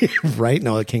name. Right?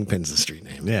 No, the Kingpin's the street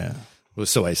name. Yeah. Well,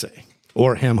 so I say.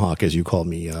 Or Ham Hock, as you called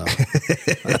me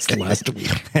last week.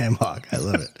 Ham Hock. I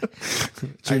love it.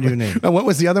 It's your new name. And what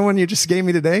was the other one you just gave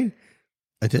me today?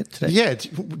 I did today? Yeah,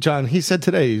 John, he said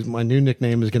today, my new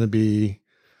nickname is going to be,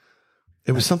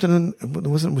 it was something, it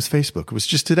was Facebook. It was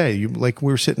just today. We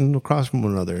were sitting across from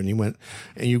one another and you went,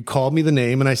 and you called me the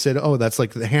name and I said, "Oh, that's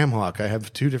like the Ham Hock. I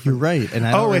have two different." You're right. And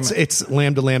it's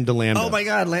Lambda. Oh my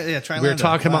God. Yeah, try Lambda. We were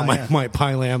talking about my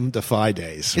Pi Lambda Phi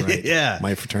days, right? Yeah.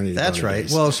 My fraternity. That's right.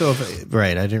 Days. Well, so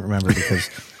right. I didn't remember because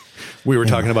we were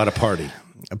talking about a party.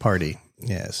 A party.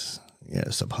 Yes.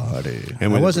 Yes, a party.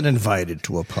 And I wasn't invited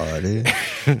to a party.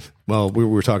 Well, we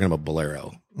were talking about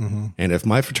Bolero. Mm-hmm. And if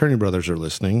my fraternity brothers are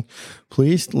listening,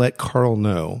 please let Carl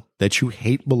know that you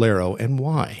hate Bolero and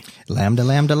why. Lambda,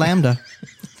 lambda, lambda.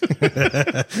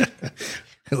 I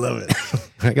love it.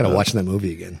 I got to watch that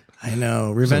movie again. I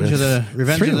know. Revenge of the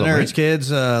Nerds, right?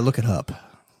 Kids. Look it up.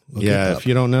 Yeah, if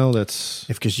you don't know, that's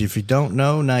because if you don't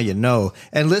know, now you know.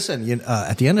 And listen,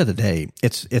 at the end of the day,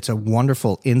 it's a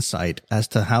wonderful insight as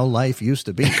to how life used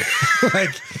to be. Like,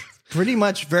 pretty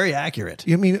much very accurate.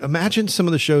 I mean, imagine some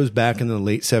of the shows back in the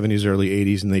late 70s, early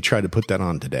 80s, and they tried to put that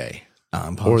on today.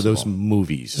 Impossible. Or those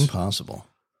movies. Impossible.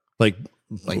 Like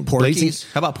Porky's.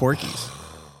 How about Porky's?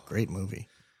 Great movie.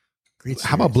 Great series.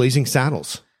 How about Blazing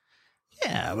Saddles?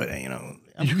 Yeah, but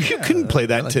you couldn't play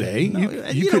that today.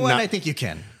 That. You know could what? not. I think you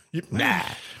can. Nah.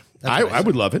 I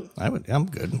would love it. I'm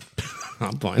good.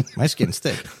 I'm fine. My skin's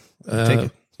thick.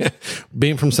 Take it.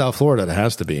 Being from South Florida, it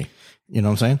has to be. You know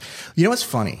what I'm saying? You know what's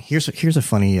funny? Here's a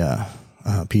funny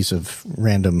piece of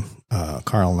random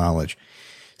Carl knowledge.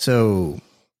 So,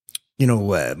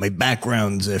 my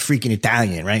background's freaking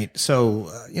Italian, right? So,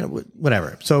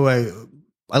 whatever. So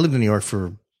I lived in New York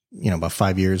for, about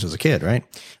 5 years as a kid, right? I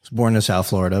was born in South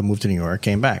Florida, moved to New York,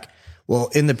 came back. Well,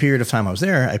 in the period of time I was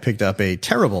there, I picked up a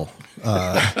terrible,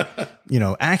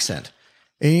 accent.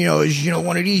 And,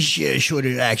 one of these sort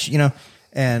of accents,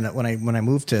 And when I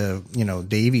moved to, the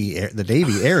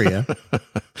Davie area,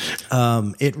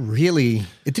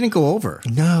 it didn't go over.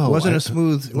 No, it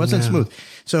wasn't smooth.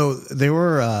 So there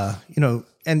were,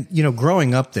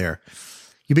 growing up there,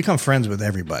 you become friends with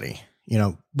everybody,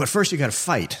 but first you got to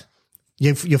fight.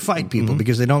 You fight people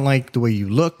because they don't like the way you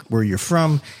look, where you're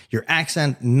from, your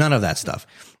accent, none of that stuff.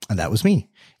 And that was me.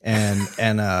 And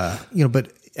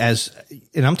but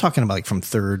and I'm talking about like from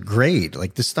third grade,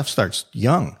 like this stuff starts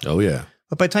young. Oh yeah.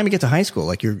 But by the time you get to high school,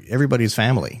 like you're everybody's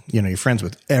family, you're friends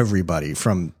with everybody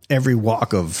from every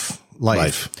walk of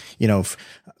life.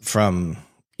 From,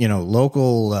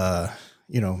 local,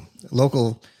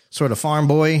 local sort of farm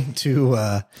boy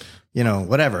to,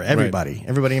 whatever, everybody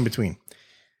in between.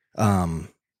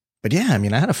 But yeah, I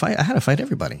mean, I had to fight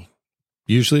everybody.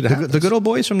 Usually the good old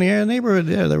boys from the neighborhood.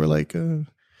 Yeah. They were like, where's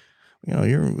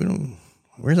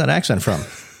that accent from?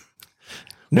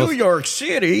 New York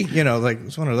City, like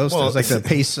it's one of those things, like the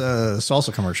Pace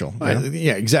salsa commercial.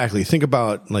 Yeah, exactly. Think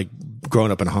about like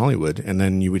growing up in Hollywood, and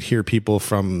then you would hear people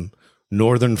from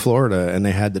northern Florida, and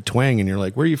they had the twang, and you're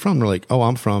like, "Where are you from?" They're like, "Oh,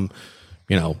 I'm from,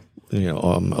 Ocala,"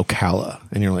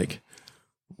 and you're like,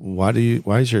 "Why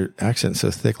is your accent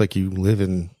so thick? Like you live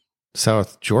in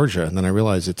South Georgia?" And then I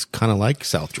realized it's kind of like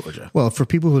South Georgia. Well, for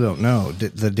people who don't know,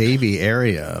 the Davie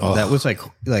area, that was like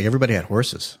everybody had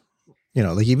horses.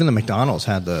 Like even the McDonald's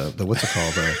had the what's it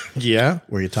called?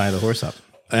 Where you tie the horse up.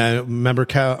 Remember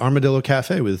Armadillo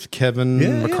Cafe with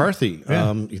Kevin McCarthy?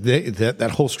 Yeah.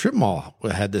 That whole strip mall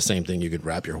had the same thing. You could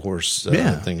wrap your horse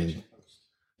thing.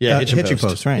 Hitching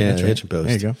post, right? Yeah, right. hitching post.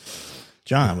 There you go.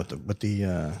 John with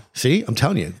the. See, I'm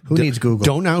telling you, who needs Google?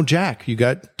 Don't know Jack.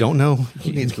 Don't know.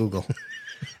 Who needs Google?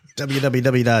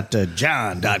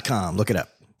 www.john.com. Look it up.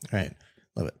 All right,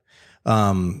 love it.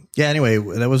 Anyway,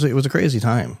 it was a crazy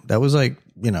time. That was like,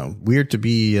 weird to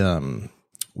be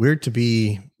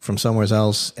from somewhere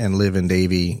else and live in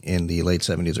Davie in the late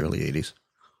 70s, early 80s.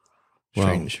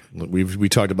 Strange. Well, we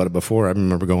talked about it before. I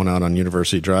remember going out on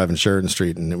University Drive and Sheridan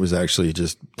Street, and it was actually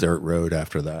just dirt road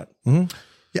after that. Mm-hmm.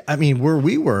 Yeah. I mean, where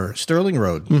we were, Sterling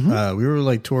Road, we were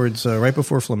like towards, right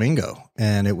before Flamingo,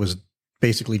 and it was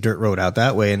basically dirt road out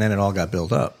that way. And then it all got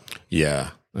built up. Yeah.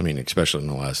 I mean, especially in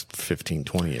the last 15,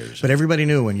 20 years. But everybody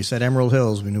knew when you said Emerald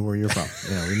Hills, we knew where you're from.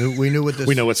 We knew what this.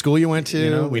 We know what school you went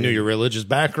to. We knew your religious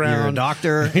background. You're a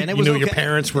doctor, and it was your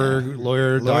parents were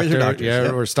lawyers or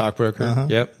doctors, or stockbroker. Uh-huh.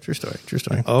 Yep, true story.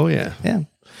 Oh yeah,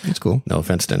 it's cool. No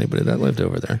offense to anybody that lived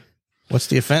over there. What's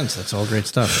the offense? That's all great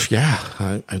stuff. Yeah,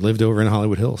 I lived over in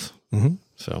Hollywood Hills,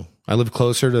 so I lived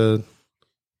closer to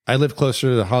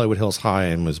the Hollywood Hills High,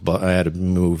 and I had to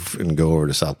move and go over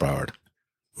to South Broward.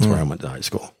 That's where I went to high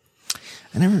school.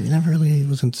 I never really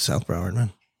was into South Broward,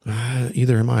 man.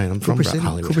 Either am I. I'm from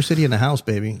Hollywood. Cooper City in the house,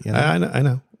 baby. I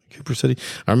know. Cooper City.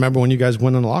 I remember when you guys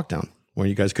went on lockdown, where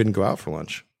you guys couldn't go out for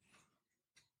lunch.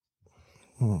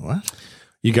 What?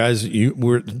 You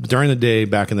were during the day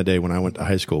back in the day when I went to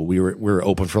high school. We were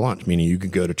open for lunch, meaning you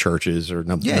could go to churches or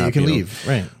nothing. Yeah, you can leave.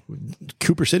 Right.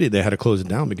 Cooper City, they had to close it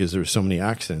down because there were so many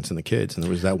accidents in the kids, and there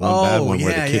was that one bad one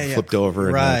where the kid flipped over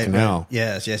in the canal. Right.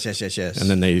 Yes. And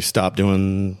then they stopped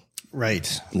doing.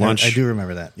 Right. Lunch. I do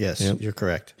remember that. Yes, you're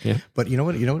correct. Yeah. But you know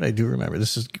what I do remember?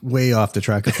 This is way off the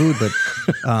track of food, but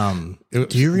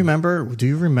do you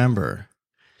remember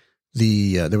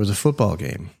there was a football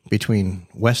game between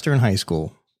Western High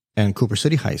School and Cooper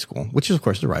City High School, which is of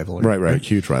course the rivalry. Right.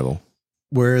 Huge rival.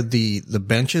 Where the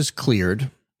benches cleared,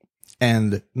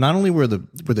 and not only were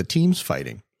the teams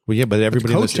fighting, Well, yeah, but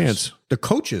everybody in the stands. The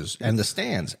coaches and the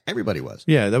stands, everybody was.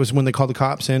 Yeah, that was when they called the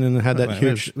cops in and had that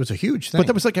huge. It was a huge thing. But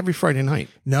that was like every Friday night.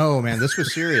 No, man, this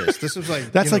was serious. This was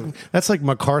like that's like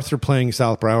MacArthur playing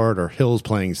South Broward or Hills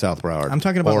playing South Broward. I'm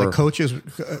talking about like coaches.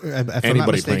 If I'm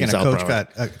not mistaken, a coach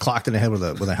got clocked in the head with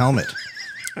a helmet.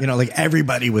 Like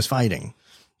everybody was fighting.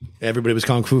 Everybody was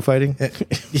kung fu fighting.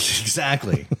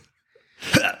 Exactly.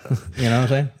 You know what I'm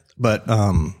saying? But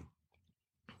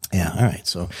yeah. All right.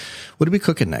 So, what are we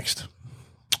cooking next?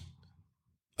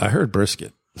 I heard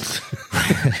brisket.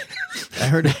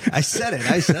 I said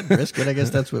it. I said brisket. I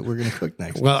guess that's what we're going to cook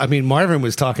next. Well, I mean, Marvin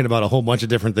was talking about a whole bunch of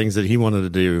different things that he wanted to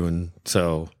do. And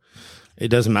so it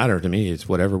doesn't matter to me. It's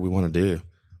whatever we want to do.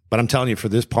 But I'm telling you, for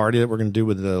this party that we're going to do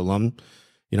with the alum,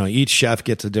 each chef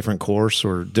gets a different course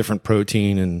or different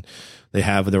protein and they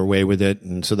have their way with it.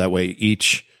 And so that way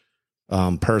each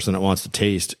person that wants to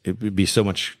taste, it would be so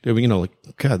much,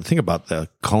 God, think about the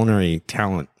culinary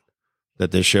talent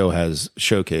that this show has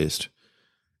showcased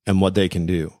and what they can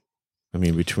do. I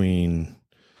mean, between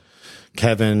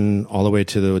Kevin all the way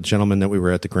to the gentleman that we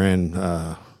were at the Grand,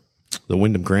 the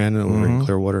Wyndham Grand over in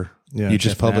Clearwater. Yeah, you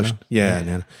just published.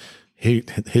 Nana.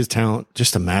 His talent,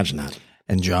 just imagine that.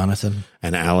 And Jonathan.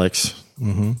 And Alex.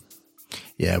 Mm-hmm.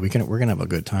 Yeah, we're gonna have a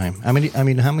good time. I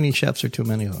mean, how many chefs are too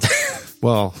many of them?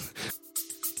 Well,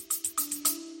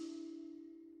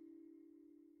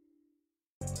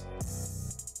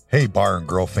 hey, Bar and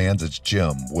Grill fans, it's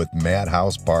Jim with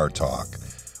Madhouse Bar Talk,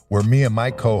 where me and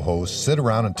my co-hosts sit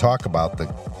around and talk about the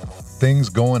things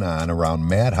going on around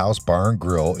Madhouse Bar and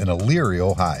Grill in Elyria,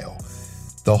 Ohio.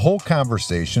 The whole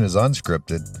conversation is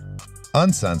unscripted,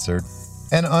 uncensored,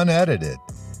 and unedited.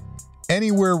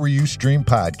 Anywhere where you stream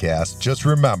podcasts, just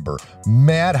remember,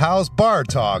 Madhouse Bar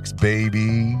Talks,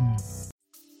 baby.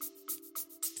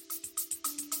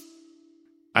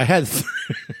 I had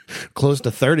close to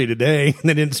 30 today, and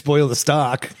they didn't spoil the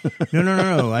stock.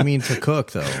 No. I mean, to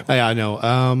cook, though. I know.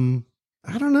 I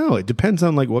don't know. It depends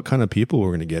on what kind of people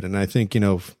we're going to get. And I think,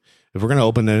 if we're going to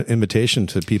open an invitation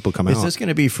to people come out. Is this going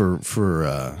to be for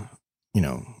the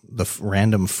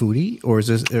random foodie, or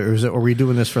are we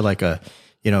doing this for like a,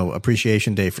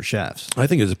 appreciation day for chefs? I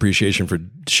think it's appreciation for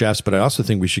chefs, but I also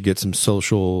think we should get some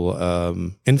social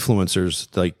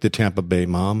influencers, like the Tampa Bay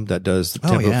mom that does the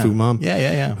Tampa Food Mom.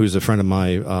 Yeah. Who's a friend of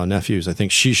my nephew's. I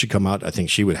think she should come out. I think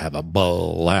she would have a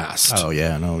blast. Oh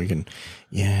yeah, no, we can.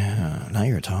 Yeah, now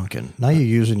you're talking. Now you're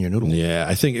using your noodle. Yeah,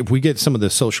 I think if we get some of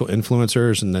the social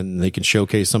influencers and then they can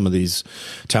showcase some of these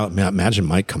talent. Imagine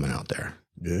Mike coming out there.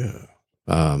 Yeah.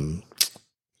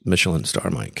 Michelin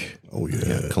star Mike. Oh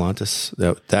yeah. Calantis.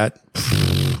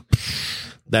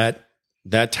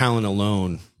 That talent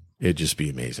alone, it'd just be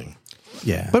amazing.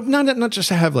 Yeah. But not just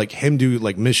to have him do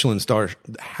Michelin star,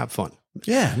 have fun.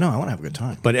 Yeah, no, I want to have a good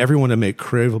time. But everyone to make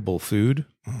craveable food.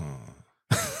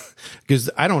 Because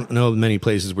I don't know many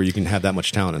places where you can have that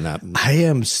much talent in that.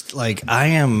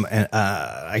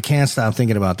 I can't stop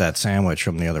thinking about that sandwich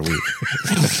from the other week.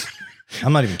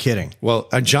 I'm not even kidding. Well,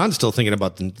 John's still thinking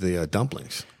about the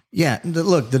dumplings. Yeah,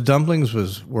 look, the dumplings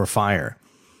were fire,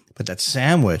 but that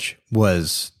sandwich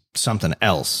was something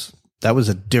else. That was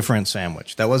a different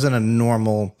sandwich. That wasn't a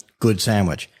normal good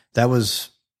sandwich. That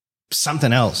was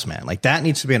something else, man. That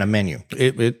needs to be on a menu.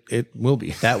 It will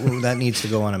be. That needs to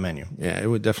go on a menu. Yeah, it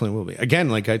would definitely will be. Again,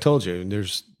 like I told you,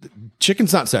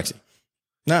 chicken's not sexy.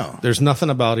 No, there's nothing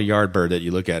about a yard bird that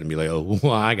you look at and be like, oh,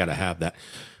 well, I got to have that.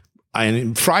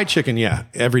 And fried chicken, yeah.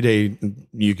 Every day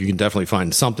you can definitely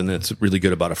find something that's really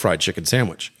good about a fried chicken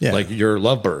sandwich. Yeah. Like your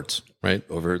Lovebirds, right?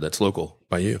 That's local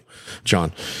by you,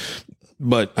 John.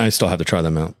 But I still have to try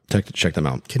them out, check them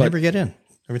out. Can never get in.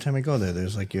 Every time I go there,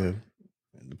 there's the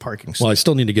parking spot. Well, I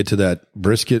still need to get to that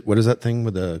brisket. What is that thing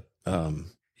with the,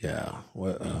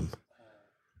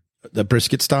 the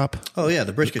brisket stop? Oh, yeah,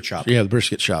 the brisket shop. Yeah, the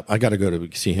brisket shop. I got to go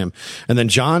to see him. And then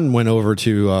John went over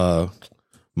to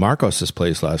Marcos's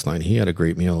place last night. He had a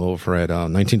great meal over at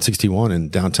 1961 in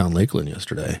downtown Lakeland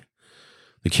yesterday,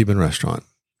 the Cuban restaurant.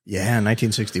 Yeah,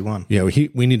 1961. Yeah,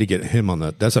 we need to get him on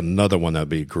that. That's another one that'd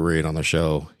be great on the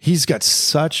show. He's got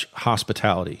such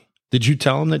hospitality. Did you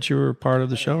tell him that you were part of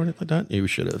the show or anything like that? You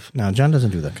should have. No, John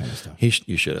doesn't do that kind of stuff.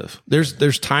 You should have.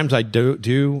 There's times I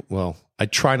do. Well, I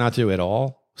try not to at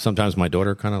all. Sometimes my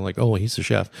daughter kind of oh, he's the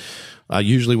chef. I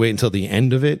usually wait until the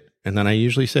end of it, and then I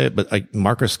usually say it. But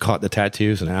Marcus caught the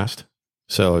tattoos and asked.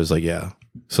 So I was like, yeah.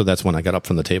 So that's when I got up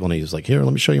from the table, and he was like, here,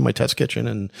 let me show you my test kitchen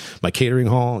and my catering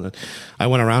hall. And I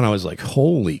went around. I was like,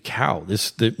 holy cow. On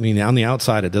the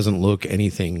outside, it doesn't look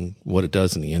anything what it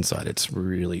does on the inside. It's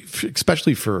really,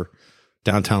 especially for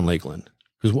downtown Lakeland.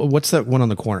 Because what's that one on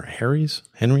the corner? Henry's?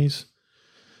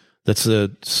 That's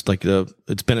it's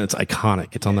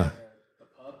iconic. It's on the.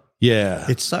 Yeah.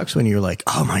 It sucks when you're like,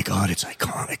 oh my God, it's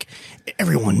iconic.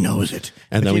 Everyone knows it.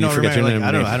 And then when you forget your name.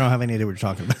 I don't have any idea what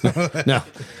you're talking about. No.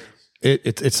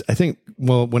 It's I think,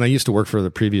 well, when I used to work for the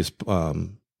previous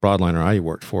broadliner I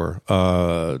worked for,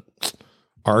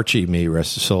 Archie, may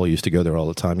rest his soul, used to go there all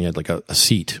the time. He had like a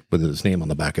seat with his name on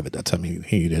the back of it. That's how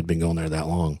he had been going there that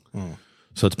long.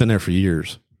 So it's been there for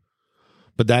years.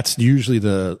 But that's usually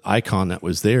the icon that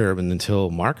was there until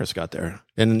Marcus got there.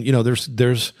 And,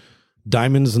 there's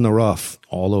diamonds in the rough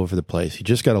all over the place. You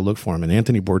just got to look for them. And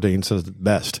Anthony Bourdain says it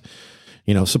best,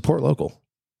 support local.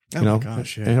 Oh my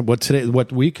gosh. Yeah. And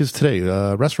what week is today?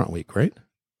 Restaurant week, right?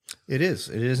 It is.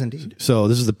 It is indeed. So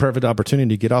this is the perfect opportunity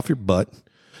to get off your butt,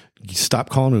 stop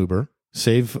calling Uber,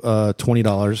 save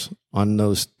 $20 on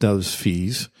those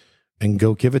fees, and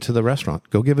go give it to the restaurant.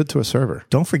 Go give it to a server.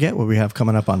 Don't forget what we have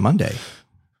coming up on Monday.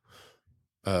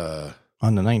 On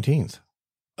the 19th.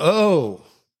 Oh,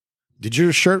 did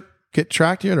your shirt get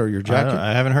tracked yet, or your jacket?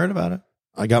 I haven't heard about it.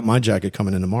 I got my jacket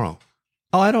coming in tomorrow.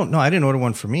 Oh, I don't know. I didn't order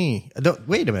one for me.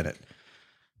 Wait a minute.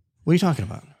 What are you talking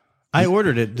about? I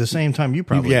ordered it the same time you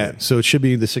probably did. So it should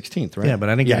be the 16th, right? Yeah, but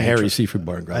I didn't get any Harry's Seafood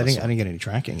Bar and Grill. I didn't get any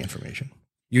tracking information.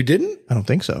 You didn't? I don't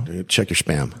think so. Check your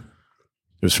spam.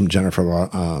 It was from Jennifer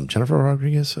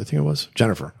Rodriguez, I think it was.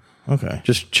 Jennifer. Okay.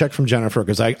 Just check from Jennifer,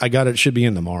 because I got it. Should be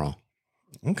in tomorrow.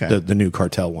 Okay. The new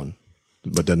cartel one.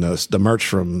 But then the merch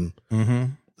from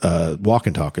Walk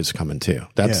and Talk is coming too.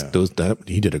 That's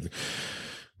he did a.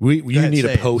 You need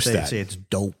to post that. Say it's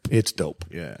dope. It's dope.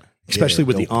 Yeah. Especially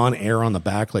with the on air on the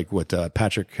back, like what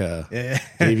Patrick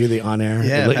gave you the on air.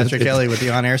 Yeah, Patrick Kelly with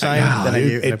the on air sign.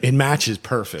 It matches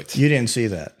perfect. You didn't see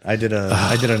that. I did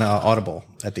an audible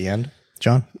at the end,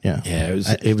 John. Yeah. Yeah.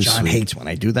 It was. John sweet. hates when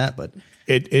I do that, but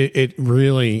it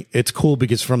really, it's cool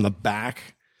because from the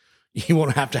back, you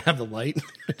won't have to have the light.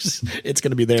 It's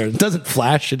going to be there. It doesn't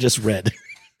flash. It's just red.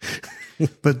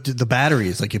 But the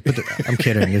batteries, like you put I'm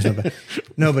kidding.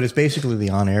 No, but it's basically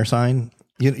the on air sign.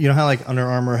 You know how like Under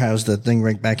Armour has the thing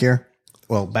right back here?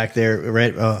 Well, back there,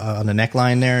 right on the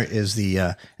neckline, there is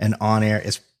the an on air.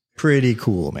 It's pretty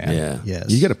cool, man. Yeah. Yes.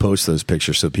 You got to post those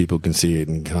pictures so people can see it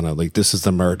and kind of like, this is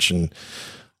the merch, and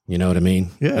you know what I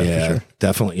mean? Yeah, for sure.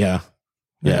 Definitely. Yeah.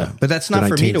 Yeah. But that's not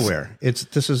for me to wear.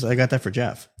 I got that for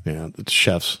Jeff. Yeah. The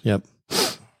chefs. Yep.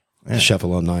 The chef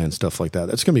alumni and stuff like that.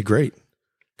 That's going to be great.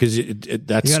 Because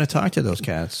that's, you got to talk to those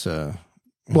cats.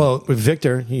 Well, with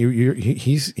Victor, he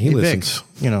listens.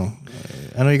 Vic,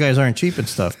 I know you guys aren't cheap and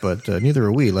stuff, but neither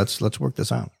are we. Let's work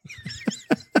this out.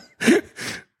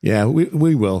 Yeah,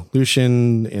 we will.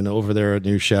 Lucian and over there,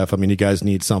 new chef. I mean, you guys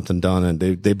need something done, and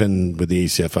they've been with the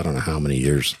ACF. I don't know how many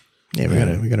years. Yeah,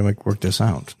 we gotta work this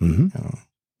out. Mm-hmm.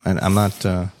 And I'm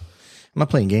not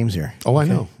playing games here. Oh,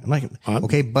 okay. I know. I'm like,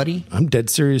 okay, buddy. I'm dead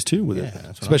serious too with it.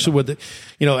 Especially with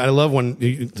I love when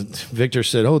Victor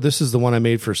said, "Oh, this is the one I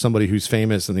made for somebody who's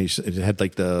famous," and it had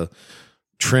like the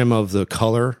trim of the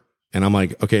color, and I'm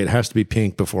like, okay, it has to be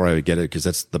pink before I would get it because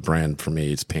that's the brand for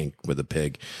me. It's pink with a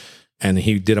pig. And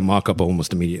he did a mock-up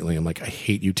almost immediately. I'm like, I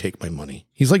hate you. Take my money.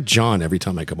 He's like John every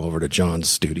time I come over to John's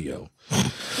studio.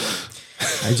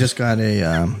 I just got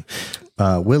a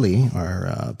Willie,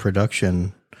 our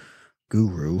production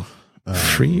guru.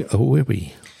 Free a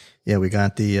Willie. Yeah, we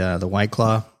got the White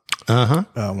Claw.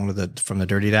 One from the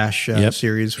Dirty Dash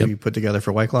series we put together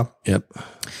for White Claw. Yep.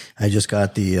 I just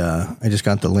got the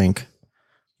link,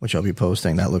 which I'll be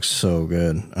posting. That looks so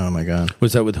good. Oh my God.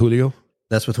 Was that with Julio?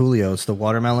 That's with Julio. It's the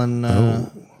watermelon.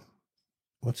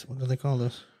 What do they call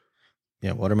this?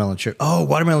 Yeah, watermelon sugar. Oh,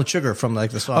 watermelon sugar from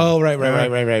like the song. Oh, right.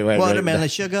 Watermelon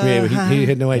sugar. Yeah, he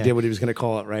had no idea what he was going to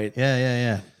call it, right?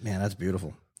 Yeah. Man, that's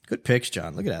beautiful. Good pics,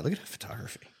 John. Look at that. Look at that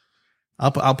photography.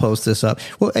 I'll post this up.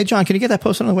 Well, hey, John, can you get that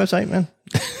posted on the website, man?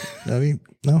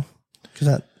 No? Because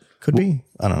that could be.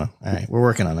 I don't know. All right, we're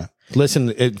working on that.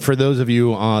 Listen, for those of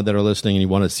you that are listening and you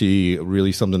want to see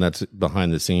really something that's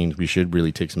behind the scenes, we should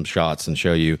really take some shots and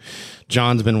show you.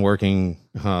 John's been working.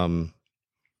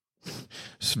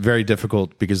 It's very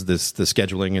difficult because of the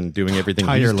scheduling and doing everything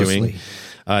he's doing.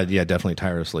 Yeah, definitely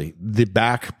tirelessly. The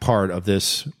back part of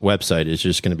this website is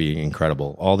just going to be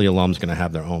incredible. All the alums going to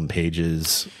have their own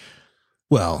pages.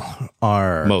 Well,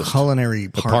 our culinary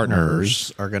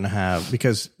partners are going to have,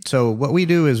 because so what we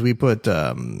do is we put,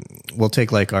 we'll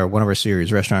take like one of our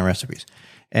series, Restaurant Recipes,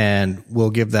 and we'll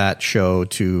give that show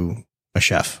to a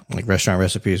chef, like Restaurant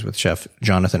Recipes with Chef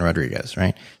Jonathan Rodriguez,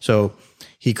 right? So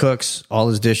he cooks all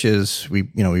his dishes. We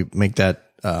make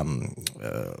that,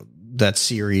 that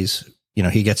series,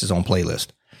 he gets his own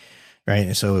playlist, right?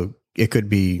 And so it could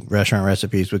be restaurant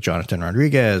recipes with Jonathan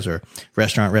Rodriguez or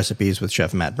restaurant recipes with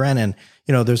Chef Matt Brennan.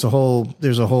 You know, there's a whole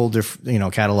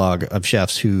different, catalog of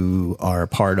chefs who are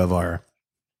part of our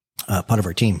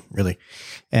team, really.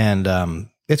 And,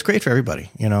 it's great for everybody.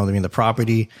 You know, I mean, the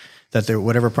property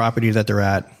whatever property that they're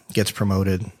at gets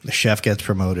promoted. The chef gets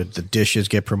promoted. The dishes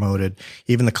get promoted.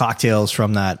 Even the cocktails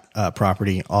from that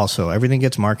property also. Everything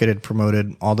gets marketed,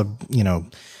 promoted. All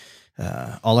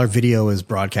our video is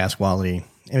broadcast quality.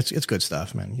 It's good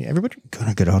stuff, man. Everybody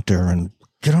gonna get out there and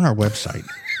get on our website.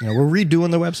 You know, we're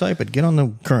redoing the website, but get on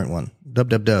the current one.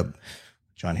 www.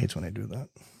 John hates when I do that.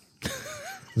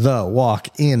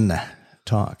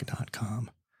 thewalkintalk.com.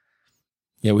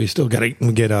 Yeah, we still got to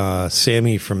get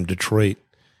Sammy from Detroit,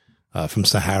 from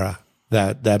Sahara.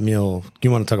 That meal.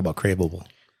 You want to talk about craveable?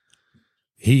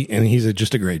 He's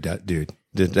just a great dude.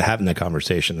 Having that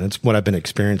conversation. That's what I've been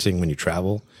experiencing when you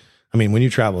travel. I mean, when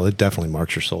you travel, it definitely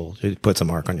marks your soul. It puts a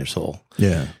mark on your soul.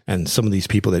 Yeah. And some of these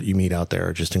people that you meet out there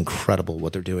are just incredible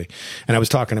what they're doing. And I was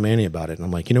talking to Manny about it, and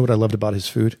I'm like, you know what I loved about his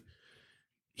food?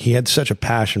 He had such a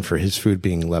passion for his food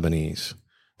being Lebanese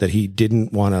that he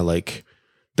didn't want to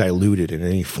dilute it in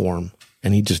any form.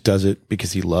 And he just does it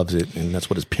because he loves it. And that's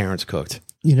what his parents cooked.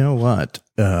 You know what?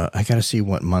 I got to see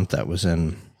what month that was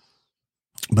in.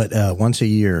 But once a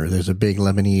year, there's a big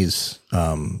Lebanese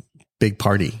big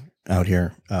party out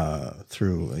here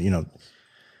through,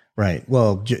 right.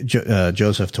 Well,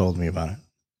 Joseph told me about it.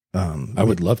 I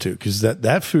would love to, because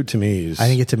that food to me is... I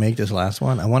didn't get to make this last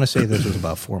one. I want to say this was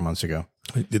about 4 months ago.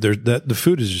 The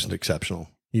food is just exceptional.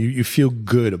 You feel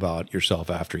good about yourself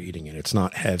after eating it. It's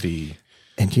not heavy.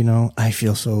 And I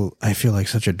feel like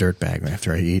such a dirtbag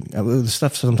after I eat. The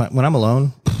stuff sometimes when I'm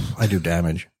alone, I do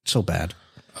damage. It's so bad.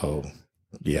 Oh,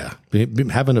 yeah.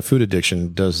 Having a food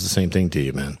addiction does the same thing to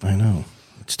you, man. I know.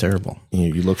 It's terrible.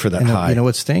 You look for that high. You know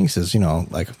what stinks is,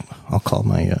 I'll call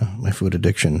my food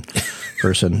addiction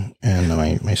person and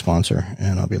my sponsor,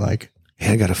 and I'll be like,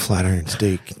 hey, I got a flat iron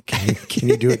steak. Can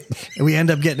you do it? And we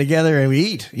end up getting together and we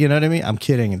eat. You know what I mean? I'm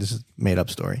kidding. This is a made up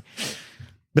story.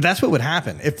 But that's what would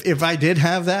happen. If I did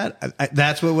have that,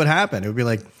 that's what would happen. It would be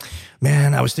like,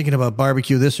 man, I was thinking about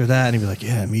barbecue, this or that. And he'd be like,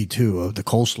 yeah, me too. The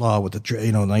coleslaw with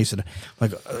the, nice. And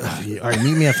like, all right,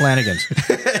 meet me at Flanagan's.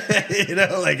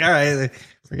 All right,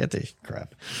 forget this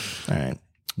crap. All right.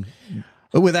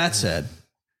 But with that said,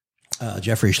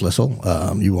 Jeffrey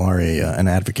Schlissel, you are an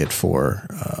advocate for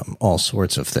all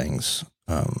sorts of things.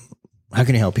 How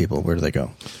can you help people? Where do they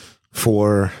go?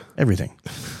 For everything.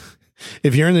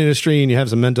 If you're in the industry and you have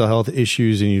some mental health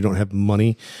issues and you don't have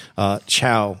money,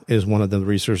 Chow is one of the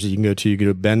resources you can go to. You go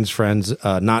to Ben's Friends,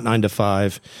 not 9 to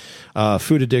 5.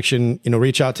 Food addiction,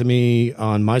 reach out to me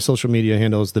on my social media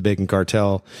handles, The Bacon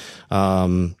Cartel.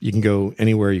 You can go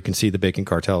anywhere you can see The Bacon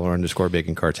Cartel or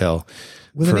 _Bacon Cartel.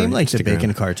 With a name like Instagram. The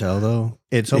Bacon Cartel, though,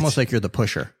 it's almost like you're the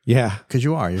pusher. Yeah. Because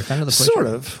you are. You're kind of the pusher. Sort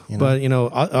of. But,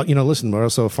 listen, we're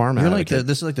also a farm advocate.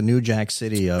 This is like the New Jack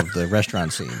City of the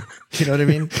restaurant scene. You know what I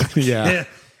mean? Yeah.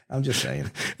 I'm just saying.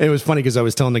 It was funny because I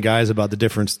was telling the guys about the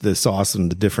difference, the sauce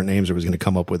and the different names I was going to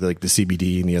come up with, like the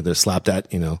CBD and the other slap that,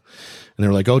 and they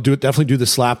were like, oh, definitely do the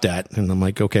slap that. And I'm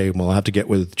like, okay, well, I'll have to get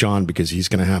with John because he's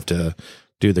going to have to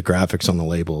do the graphics on the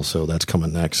label. So that's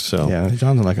coming next. So yeah,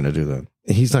 John's not going to do that.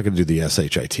 He's not going to do the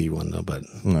SHIT one though, but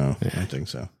no, yeah. I don't think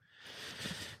so.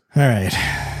 All right.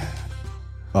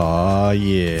 Oh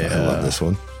yeah. I love this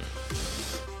one.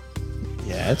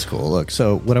 Yeah, it's cool. Look,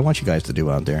 so what I want you guys to do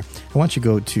out there, I want you to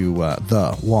go to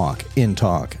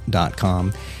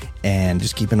thewalkintalk.com and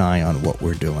just keep an eye on what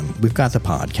we're doing. We've got the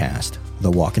podcast, the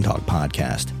Walk and Talk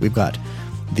podcast. We've got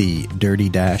the Dirty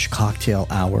Dash Cocktail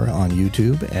Hour on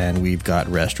YouTube, and we've got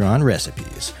restaurant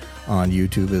recipes on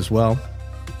YouTube as well.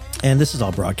 And this is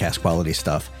all broadcast quality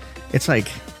stuff. It's like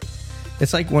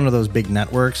one of those big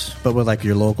networks, but with like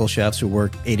your local chefs who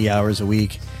work 80 hours a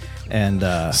week and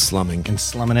slumming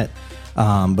it.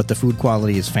 But the food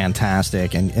quality is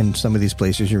fantastic, and some of these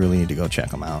places you really need to go check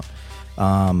them out.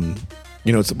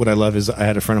 What I love is I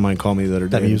had a friend of mine call me the other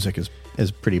day. That music is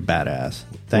pretty badass.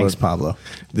 Thanks, Pablo.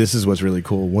 This is what's really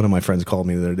cool. One of my friends called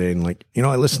me the other day and I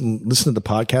listen to the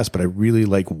podcast, but I really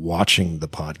like watching the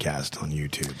podcast on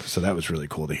YouTube. So that was really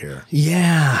cool to hear.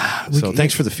 Yeah. So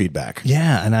thanks for the feedback.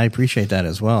 Yeah, and I appreciate that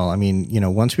as well. I mean,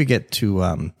 once we get to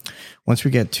a we've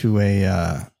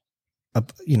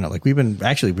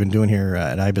been doing here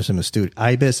at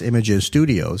Ibis Images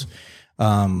Studios.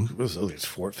 It's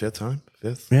fifth time?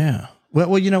 Fifth? Yeah.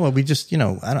 Well, you know what? We just,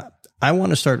 I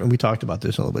want to start, and we talked about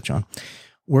this a little bit, John.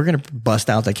 We're going to bust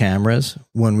out the cameras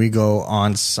when we go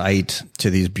on site to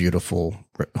these beautiful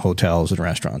hotels and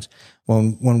restaurants.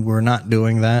 When we're not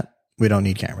doing that, We don't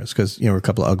need cameras because, we're a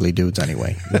couple of ugly dudes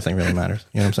anyway. Nothing really matters.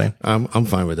 You know what I'm saying? I'm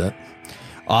fine with that.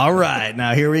 All right.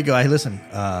 Now, here we go. Hey, listen,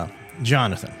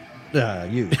 Jonathan,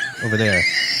 you over there,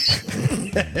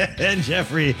 and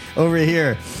Jeffrey over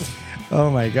here.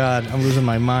 Oh, my God. I'm losing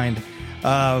my mind.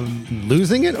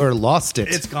 Losing it or lost it?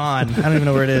 It's gone. I don't even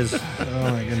know where it is.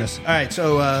 Oh, my goodness. All right.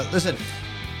 So, listen,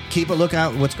 keep a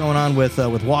lookout what's going on with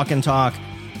Walk and Talk.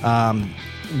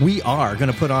 We are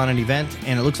going to put on an event,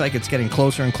 and it looks like it's getting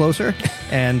closer and closer.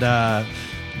 And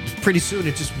pretty soon,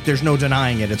 there's no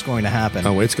denying it. It's going to happen.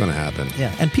 Oh, it's going to happen.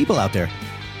 Yeah. And people out there,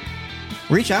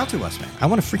 reach out to us, man. I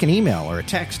want a freaking email or a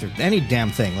text or any damn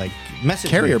thing. Like,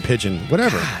 message Carrier me. pigeon,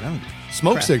 whatever. God,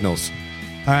 Smoke crap. signals.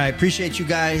 All right. Appreciate you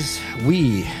guys.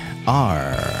 We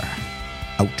are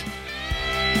out.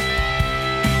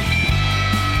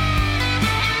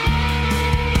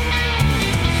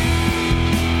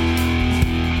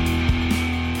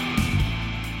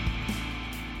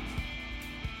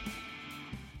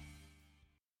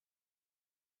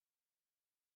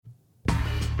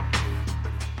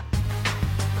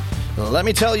 Let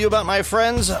me tell you about my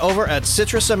friends over at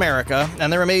Citrus America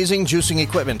and their amazing juicing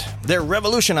equipment. They're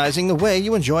revolutionizing the way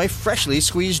you enjoy freshly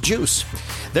squeezed juice.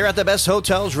 They're at the best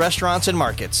hotels, restaurants, and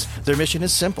markets. Their mission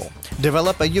is simple.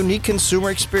 Develop a unique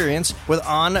consumer experience with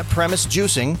on-premise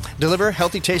juicing, deliver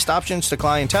healthy taste options to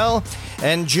clientele,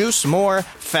 and juice more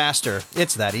faster.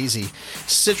 It's that easy.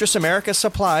 Citrus America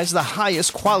supplies the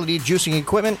highest quality juicing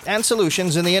equipment and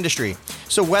solutions in the industry.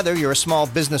 So whether you're a small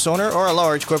business owner or a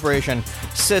large corporation,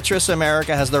 Citrus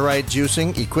America has the right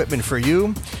juicing equipment for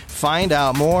you. Find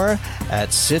out more at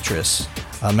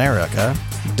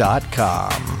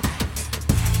citrusamerica.com.